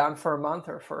shut it down for a month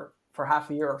or for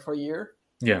half a year or for a year.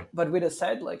 Yeah. But with a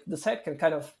site, like the site can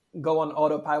kind of go on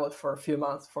autopilot for a few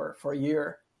months, for a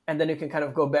year, and then you can kind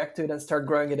of go back to it and start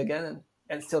growing it again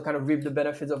and still kind of reap the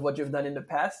benefits of what you've done in the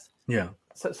past. Yeah.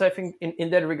 So I think in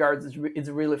that regard, it's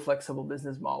a really flexible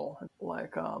business model.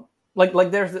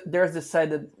 Like there's this site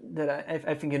that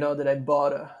I think that I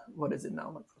bought what is it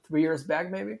now, like 3 years back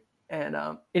maybe, and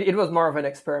it was more of an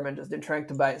experiment, just in trying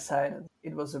to buy a site, and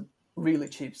it was a really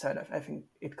cheap site. I think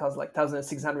it cost like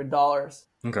 $1,600.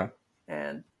 Okay.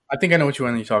 And I think I know which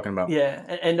one you're talking about. yeah,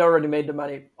 and already made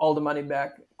all the money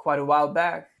back quite a while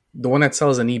back. The one that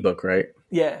sells an ebook, right?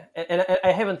 Yeah, and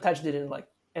I haven't touched it in like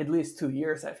at least 2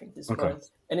 years, I think, this point,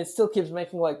 and it still keeps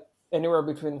making like anywhere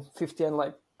between 50 and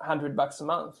like $100 a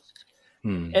month.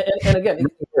 And again,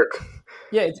 work.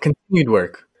 Yeah, it's continued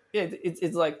work. Yeah,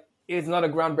 it's like it's not a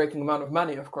groundbreaking amount of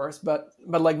money, of course, but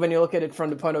like when you look at it from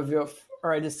the point of view of, all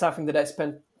right, it's something that I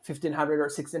spent $1,500 or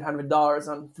 $1,600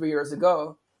 on 3 years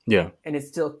ago. Yeah, and it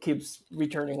still keeps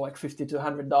returning like $50 to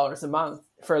 $100 a month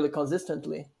fairly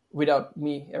consistently without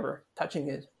me ever touching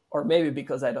it, or maybe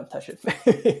because I don't touch it.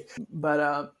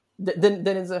 But then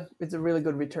it's a really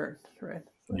good return, right?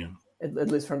 Yeah, at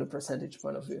least from the percentage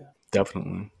point of view.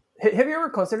 Definitely. Have you ever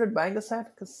considered buying a site?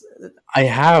 I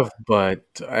have, but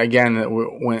again,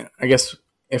 I guess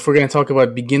if we're going to talk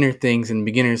about beginner things and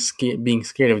beginners being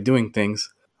scared of doing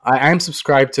things, I am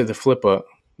subscribed to the Flippa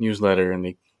newsletter, and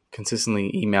they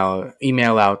consistently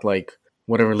email out like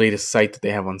whatever latest site that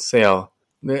they have on sale.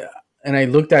 And I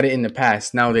looked at it in the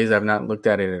past. Nowadays, I've not looked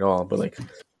at it at all. But like,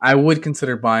 I would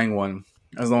consider buying one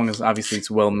as long as obviously it's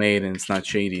well made and it's not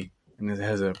shady and it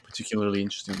has a particularly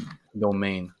interesting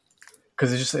domain.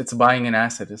 Because it's buying an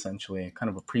asset, essentially, kind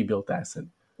of a pre-built asset.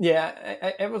 Yeah,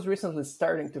 I was recently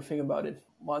starting to think about it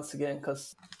once again,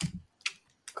 because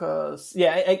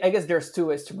I guess there's two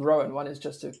ways to grow, and one is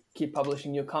just to keep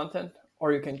publishing new content,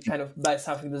 or you can kind of buy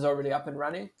something that's already up and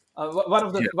running.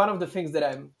 One of the things that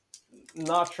I'm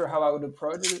not sure how I would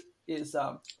approach it is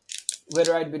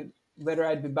whether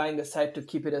I'd be buying a site to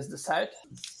keep it as the site,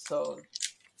 so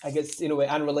I guess in a way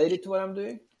unrelated to what I'm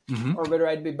doing. Mm-hmm. Or whether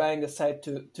I'd be buying a site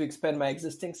to expand my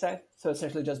existing site. So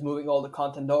essentially just moving all the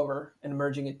content over and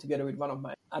merging it together with one of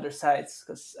my other sites.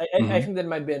 Because I think that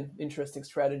might be an interesting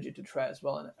strategy to try as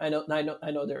well. And I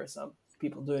know there are some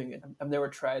people doing it. I've never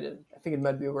tried it. I think it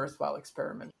might be a worthwhile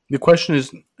experiment. The question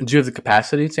is, do you have the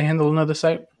capacity to handle another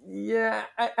site? Yeah,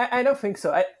 I don't think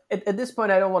so. At this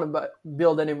point, I don't want to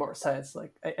build any more sites.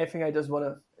 Like I think I just want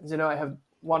to, I have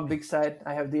one big site.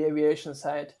 I have the aviation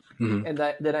site. Mm-hmm.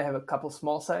 And then I have a couple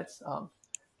small sites.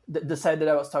 The site that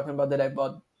I was talking about that I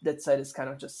bought, that site is kind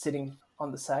of just sitting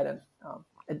on the side. And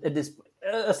at this,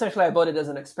 essentially, I bought it as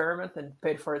an experiment and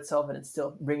paid for itself, and it's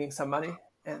still bringing some money.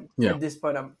 And at this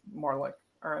point, I'm more like,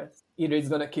 all right, either it's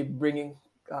going to keep bringing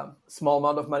small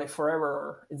amount of money forever,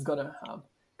 or it's going to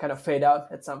kind of fade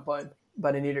out at some point.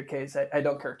 But in either case, I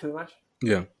don't care too much.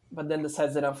 Yeah. But then the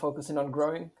sites that I'm focusing on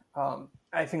growing,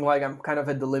 I think like I'm kind of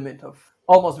at the limit of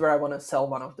almost where I want to sell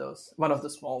one of the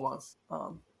small ones,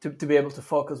 to be able to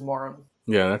focus more on.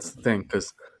 Yeah, that's the thing,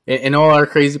 because in all our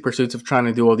crazy pursuits of trying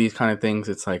to do all these kind of things,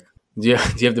 it's like, do you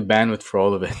have the bandwidth for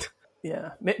all of it?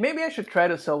 Yeah, maybe I should try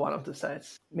to sell one of the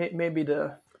sites. Maybe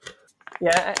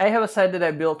I have a site that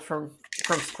I built from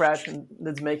scratch, and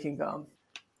that's making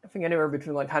I think anywhere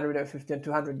between like $150 and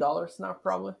 $200 now,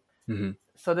 probably. Mm-hmm.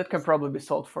 So that can probably be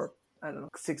sold for, I don't know,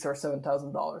 $6,000 or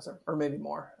 $7,000 or maybe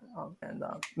more.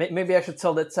 Maybe I should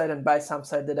sell that site and buy some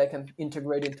site that I can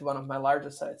integrate into one of my larger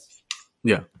sites.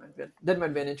 Yeah, that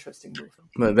might be an interesting move.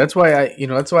 But that's why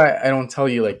I don't tell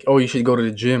you like, oh, you should go to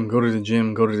the gym,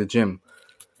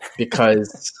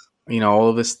 because all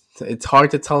of this. It's hard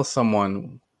to tell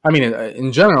someone. I mean,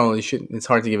 in general, it's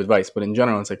hard to give advice, but in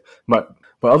general, it's like,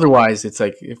 but otherwise, it's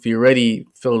like if you're already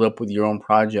filled up with your own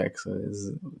projects,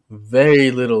 there's very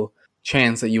little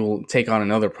chance that you will take on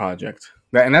another project.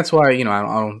 And that's why, I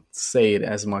don't say it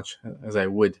as much as I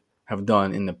would have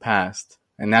done in the past.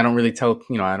 And I don't really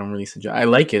I don't really suggest. I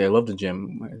like it. I love the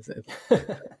gym.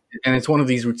 And it's one of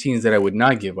these routines that I would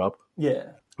not give up. Yeah.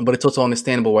 But it's also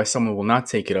understandable why someone will not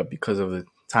take it up because of the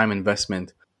time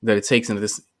investment that it takes into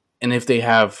this. And if they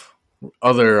have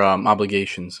other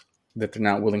obligations that they're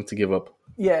not willing to give up.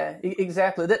 Yeah,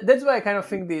 exactly. That's why I kind of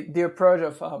think the approach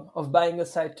of buying a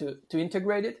site to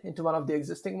integrate it into one of the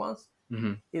existing ones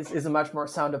mm-hmm. is a much more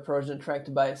sound approach than trying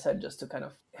to buy a site just to kind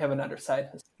of have another site.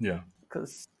 Yeah.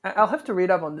 Because I'll have to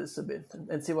read up on this a bit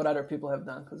and see what other people have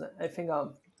done. Because I think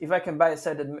if I can buy a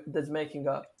site that's making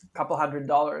a couple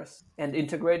 $100 and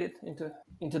integrate it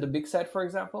into the big site, for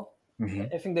example,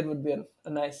 mm-hmm. I think that would be a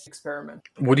nice experiment.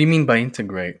 What do you mean by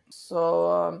integrate?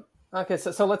 So... Okay,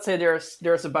 so let's say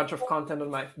there's a bunch of content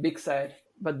on my big site,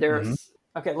 but there's mm-hmm.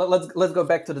 Okay. Let's go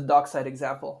back to the dog site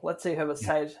example. Let's say you have a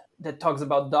site that talks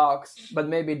about dogs, but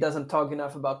maybe it doesn't talk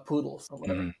enough about poodles or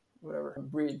whatever. Mm-hmm. whatever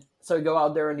breed. So you go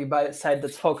out there and you buy a site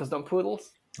that's focused on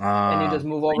poodles. And you just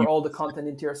move over all the content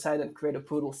into your site and create a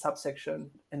poodle subsection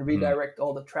and redirect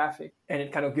all the traffic. And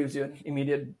it kind of gives you an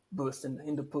immediate boost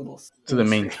in the poodles. To the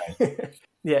main site.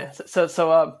 Yeah.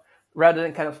 So rather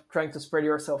than kind of trying to spread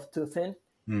yourself too thin,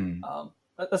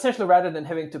 essentially rather than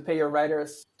having to pay your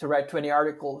writers to write 20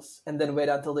 articles and then wait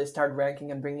until they start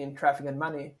ranking and bringing in traffic and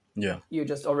money, you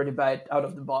just already buy it out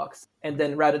of the box. And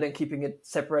then rather than keeping it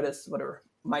separate as whatever,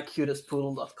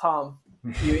 mycutestpoodle.com,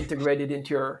 you integrate it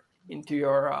into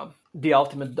your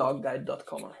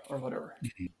theultimatedogguide.com or whatever.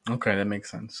 Okay, that makes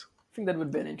sense. I think that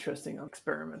would be an interesting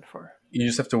experiment for. You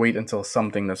just have to wait until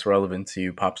something that's relevant to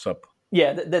you pops up.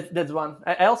 Yeah, that's one.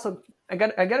 I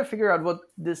got to figure out what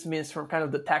this means from kind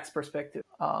of the tax perspective.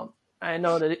 I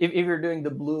know that if you're doing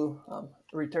the blue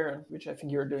return, which I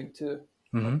think you're doing too,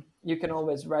 you can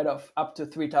always write off up to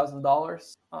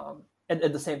 $3,000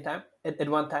 at the same time, at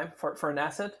one time for an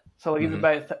asset. So like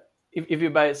if you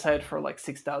buy a site for like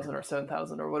 6,000 or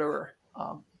 7,000 or whatever,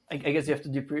 I guess you have to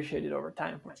depreciate it over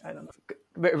time. I don't know.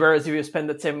 Whereas if you spend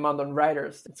the same amount on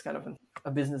writers, it's kind of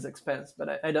a business expense.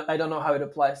 But I don't know how it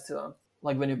applies to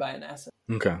like when you buy an asset.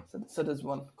 Okay. So that's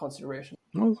one consideration.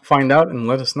 Well, find out and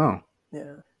let us know.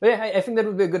 Yeah. But yeah, I think that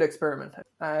would be a good experiment.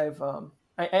 I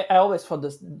always thought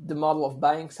the model of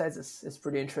buying sites is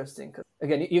pretty interesting because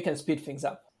again you can speed things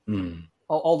up.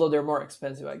 Although they're more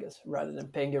expensive, I guess, rather than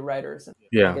paying your writers and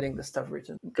getting the stuff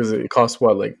written. Because it costs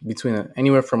what, like between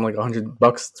anywhere from like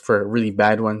 $100 for a really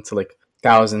bad one to like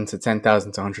 1,000 to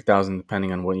 10,000 to 100,000,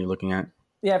 depending on what you're looking at.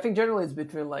 Yeah, I think generally it's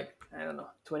between like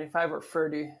 25 or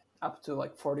 30 up to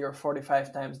like 40 or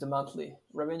 45 times the monthly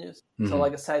revenues. So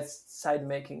like a site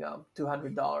making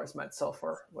 $200 might sell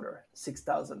for whatever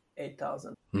 6,000,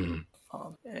 8,000,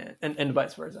 and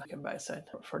vice versa. I can buy a site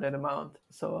for that amount.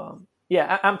 So.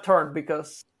 Yeah, I'm torn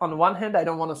because on one hand, I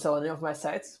don't want to sell any of my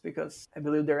sites because I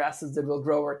believe they're assets that will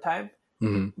grow over time.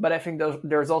 But I think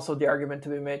there's also the argument to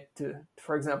be made to,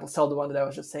 for example, sell the one that I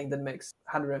was just saying that makes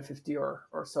 $150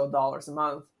 or so dollars a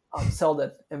month, sell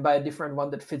that and buy a different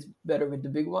one that fits better with the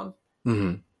big one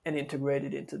and integrate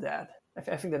it into that.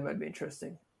 I think that might be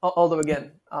interesting. Although,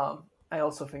 again, I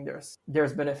also think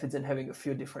there's benefits in having a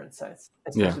few different sites,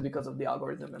 especially because of the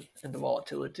algorithm and the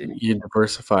volatility. You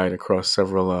diversified across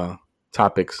several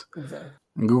topics. Exactly.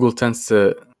 And Google tends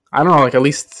to, I don't know, like at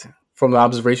least from the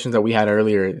observations that we had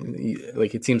earlier,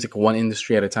 like it seems like one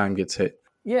industry at a time gets hit.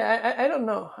 Yeah, I don't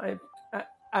know.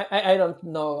 I don't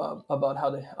know about how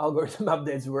the algorithm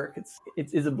updates work.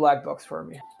 It's a black box for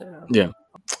me. Yeah.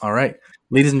 All right.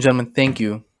 Ladies and gentlemen, thank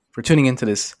you for tuning into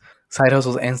this Side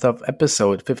Hustles and Stuff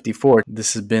episode 54.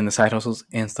 This has been the Side Hustles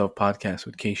and Stuff podcast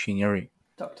with Keishi and Yuri.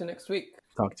 Talk to you next week.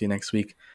 Talk to you next week.